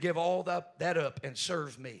want you to give all that up and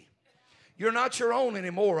serve me. You're not your own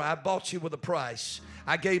anymore. I bought you with a price.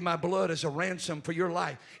 I gave my blood as a ransom for your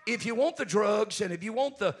life. If you want the drugs, and if you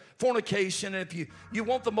want the fornication, and if you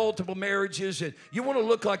want the multiple marriages, and you want to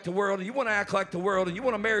look like the world, and you want to act like the world, and you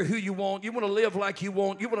want to marry who you want to live like you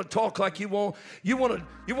want to talk like you want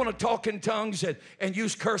to talk in tongues and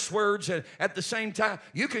use curse words, and at the same time,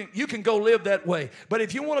 you can go live that way. But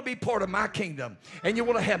if you want to be part of my kingdom, and you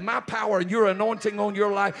want to have my power and your anointing on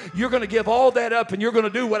your life, you're going to give all that up, and you're going to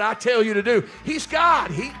do what I tell you to do. He's God.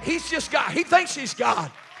 He's just God. He thinks he's God.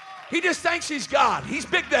 He just thinks he's God. He's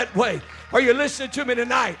big that way. Are you listening to me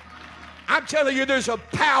tonight? I'm telling you, there's a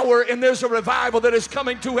power and there's a revival that is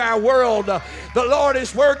coming to our world. The Lord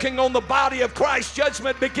is working on the body of Christ.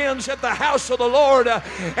 Judgment begins at the house of the Lord.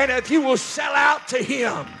 And if you will sell out to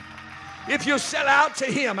him,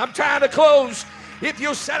 I'm trying to close. If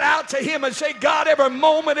you'll sell out to him and say, God, every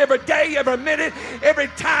moment, every day, every minute, every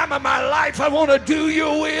time of my life, I want to do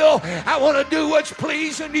your will. I want to do what's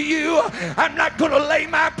pleasing to you. I'm not going to lay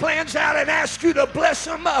my plans out and ask you to bless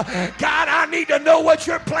them. God, I need to know what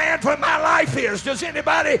your plan for my life is. Does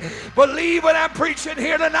anybody believe what I'm preaching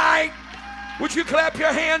here tonight? Would you clap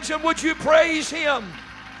your hands and would you praise him?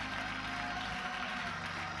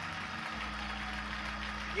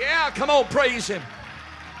 Yeah, come on, praise him.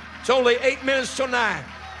 It's only 8 minutes till 9.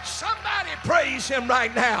 Somebody praise him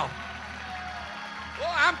right now.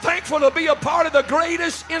 Well, I'm thankful to be a part of the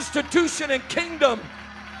greatest institution and kingdom.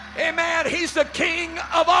 Amen. He's the King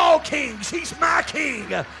of all kings. He's my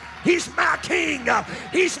King. He's my King.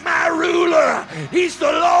 He's my ruler. He's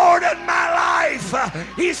the Lord in my life.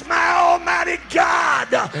 He's my almighty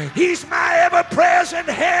God. He's my ever-present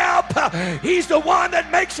help. He's the one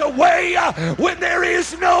that makes a way when there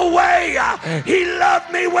is no way. He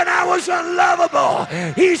loved me when I was unlovable.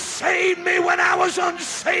 He saved me when I was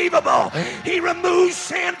unsavable. He removed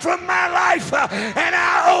sin from my life, and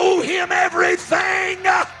I owe him everything.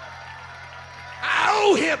 I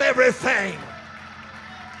owe him everything.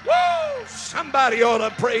 Woo! Somebody ought to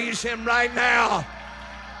praise him right now.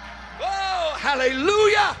 Oh,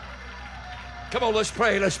 hallelujah. Come on, let's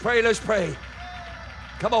pray, let's pray, let's pray.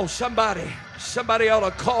 Come on, somebody ought to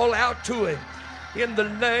call out to him. In the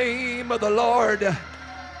name of the Lord,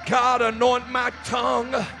 God, anoint my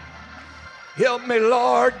tongue. Help me,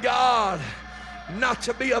 Lord God, not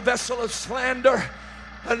to be a vessel of slander.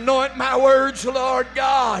 Anoint my words, Lord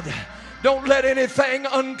God. Don't let anything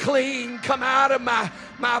unclean come out of my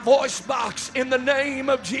voice box. In the name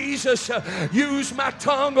of Jesus, use my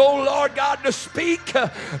tongue, oh Lord God, to speak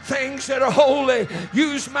things that are holy.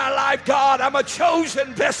 Use my life, God. I'm a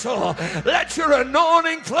chosen vessel. Let your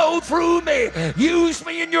anointing flow through me. Use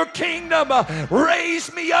me in your kingdom.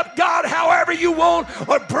 Raise me up, God, however you want,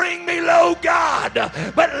 or bring me low, God.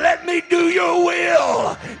 But let me do your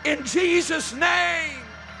will in Jesus' name.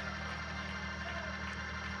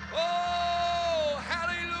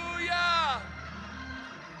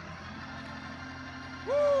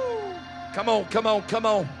 Come on, come on, come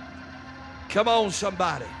on. Come on,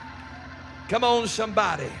 somebody. Come on,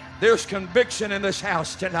 somebody. There's conviction in this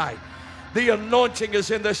house tonight. The anointing is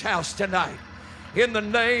in this house tonight. In the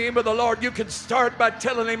name of the Lord, you can start by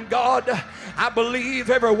telling him, God, I believe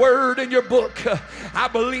every word in your book. I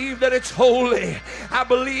believe that it's holy. I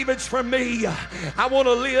believe it's for me. I want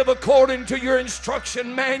to live according to your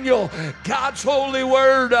instruction manual, God's holy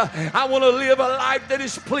word. I want to live a life that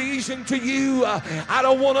is pleasing to you. I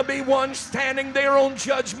don't want to be one standing there on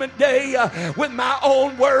judgment day with my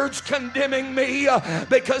own words condemning me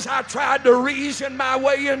because I tried to reason my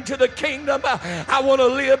way into the kingdom. I want to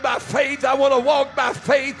live by faith. I want to walk by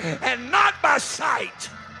faith and not by sight.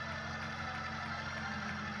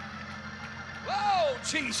 Oh,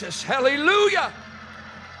 Jesus, hallelujah.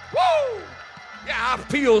 Woo! Yeah, I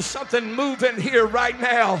feel something moving here right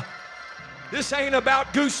now. This ain't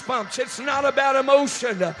about goosebumps. It's not about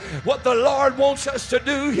emotion. What the Lord wants us to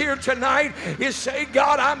do here tonight is say,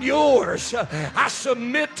 God, I'm yours. I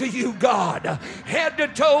submit to you, God. Head to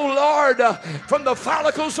toe, Lord, from the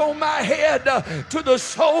follicles on my head to the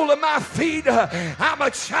sole of my feet. I'm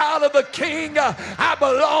a child of the King. I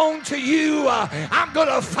belong to you. I'm going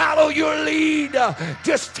to follow your lead.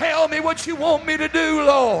 Just tell me what you want me to do,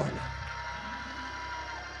 Lord.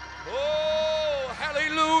 Oh,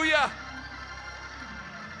 hallelujah.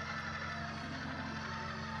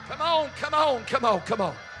 Come on, come on, come on, come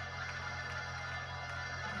on.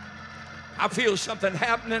 I feel something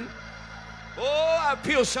happening. Oh, I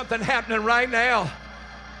feel something happening right now.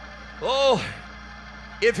 Oh,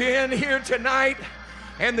 if you're in here tonight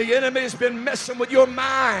and the enemy's been messing with your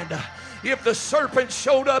mind, if the serpent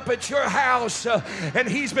showed up at your house and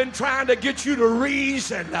he's been trying to get you to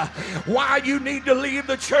reason why you need to leave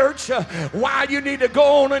the church, why you need to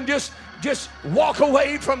go on and just walk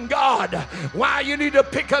away from God, why you need to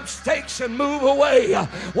pick up stakes and move away,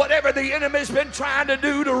 whatever the enemy's been trying to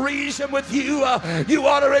do to reason with you, you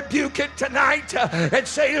ought to rebuke it tonight and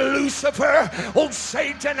say, Lucifer, oh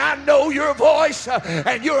Satan, I know your voice,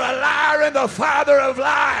 and you're a liar and the father of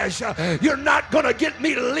lies. You're not going to get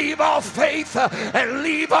me to leave off faith and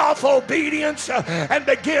leave off obedience and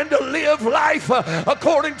begin to live life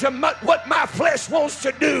according to what my flesh wants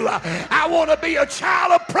to do. I want to be a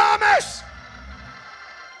child of promise.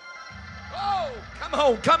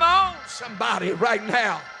 Oh, come on, somebody right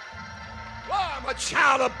now. Oh, I'm a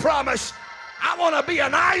child of promise. I want to be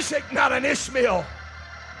an Isaac, not an Ishmael.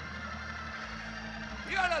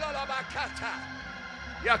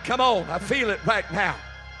 Yeah, come on. I feel it right now.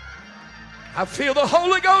 I feel the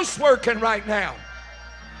Holy Ghost working right now.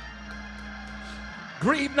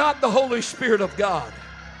 Grieve not the Holy Spirit of God.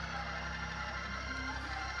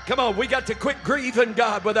 Come on, we got to quit grieving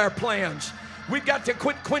God with our plans. We've got to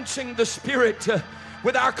quit quenching the Spirit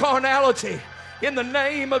with our carnality. In the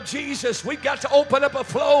name of Jesus, we've got to open up a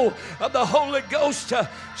flow of the Holy Ghost.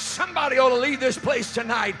 Somebody ought to leave this place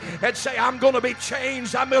tonight and say, I'm going to be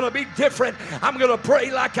changed. I'm going to be different. I'm going to pray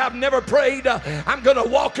like I've never prayed. I'm going to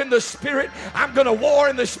walk in the Spirit. I'm going to war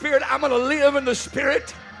in the Spirit. I'm going to live in the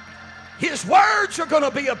Spirit. His words are going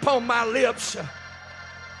to be upon my lips.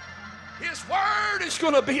 His word is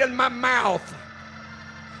going to be in my mouth.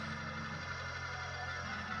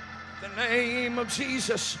 In the name of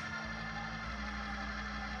Jesus.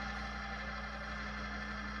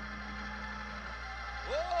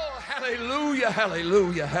 Oh, hallelujah,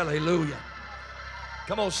 hallelujah, hallelujah.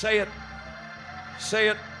 Come on, say it. Say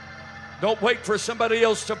it. Don't wait for somebody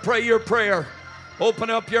else to pray your prayer. Open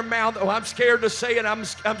up your mouth. Oh, I'm scared to say it. I'm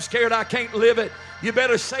scared I can't live it. You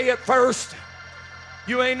better say it first.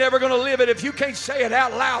 You ain't never going to live it. If you can't say it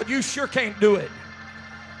out loud, you sure can't do it.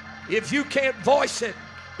 If you can't voice it,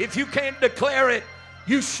 if you can't declare it,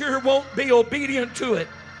 you sure won't be obedient to it.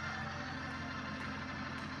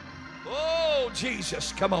 Oh,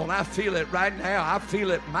 Jesus, come on. I feel it right now. I feel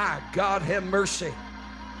it. My God, have mercy.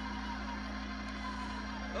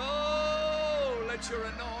 Oh, let your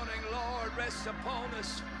anointing, Lord, rest upon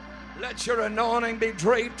us. Let your anointing be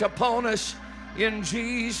draped upon us. In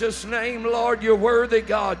Jesus' name, Lord, you're worthy,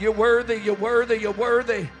 God. You're worthy, you're worthy, you're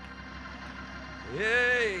worthy.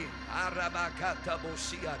 Yay. In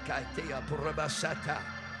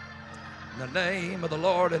the name of the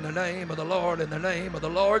Lord, in the name of the Lord, in the name of the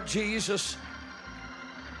Lord Jesus.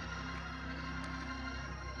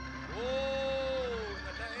 Oh, in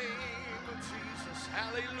the name of Jesus.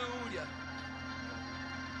 Hallelujah.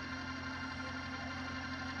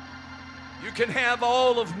 You can have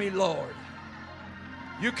all of me, Lord.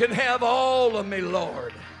 You can have all of me,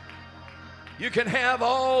 Lord. You can have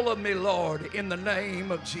all of me, Lord, in the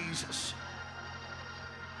name of Jesus.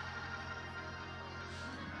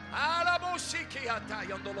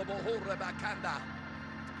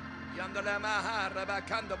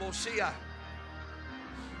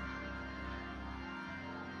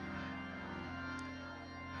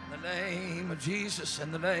 In the name of Jesus,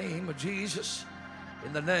 in the name of Jesus,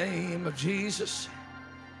 in the name of Jesus.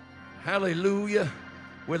 Hallelujah.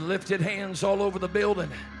 With lifted hands all over the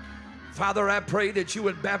building. Father, I pray that you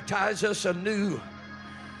would baptize us anew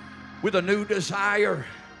with a new desire,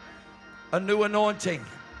 a new anointing,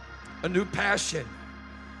 a new passion.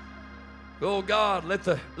 Oh God,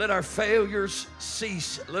 let our failures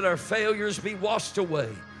cease. Let our failures be washed away.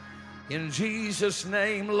 In Jesus'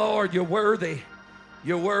 name, Lord, you're worthy.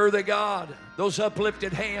 You're worthy, God. Those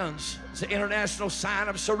uplifted hands, it's an international sign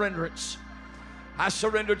of surrenderance. I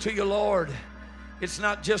surrender to you, Lord. It's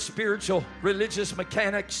not just spiritual, religious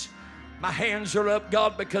mechanics. My hands are up,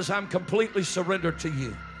 God, because I'm completely surrendered to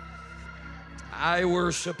you. I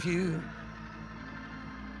worship you.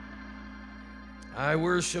 I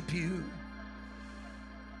worship you.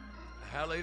 Hallelujah.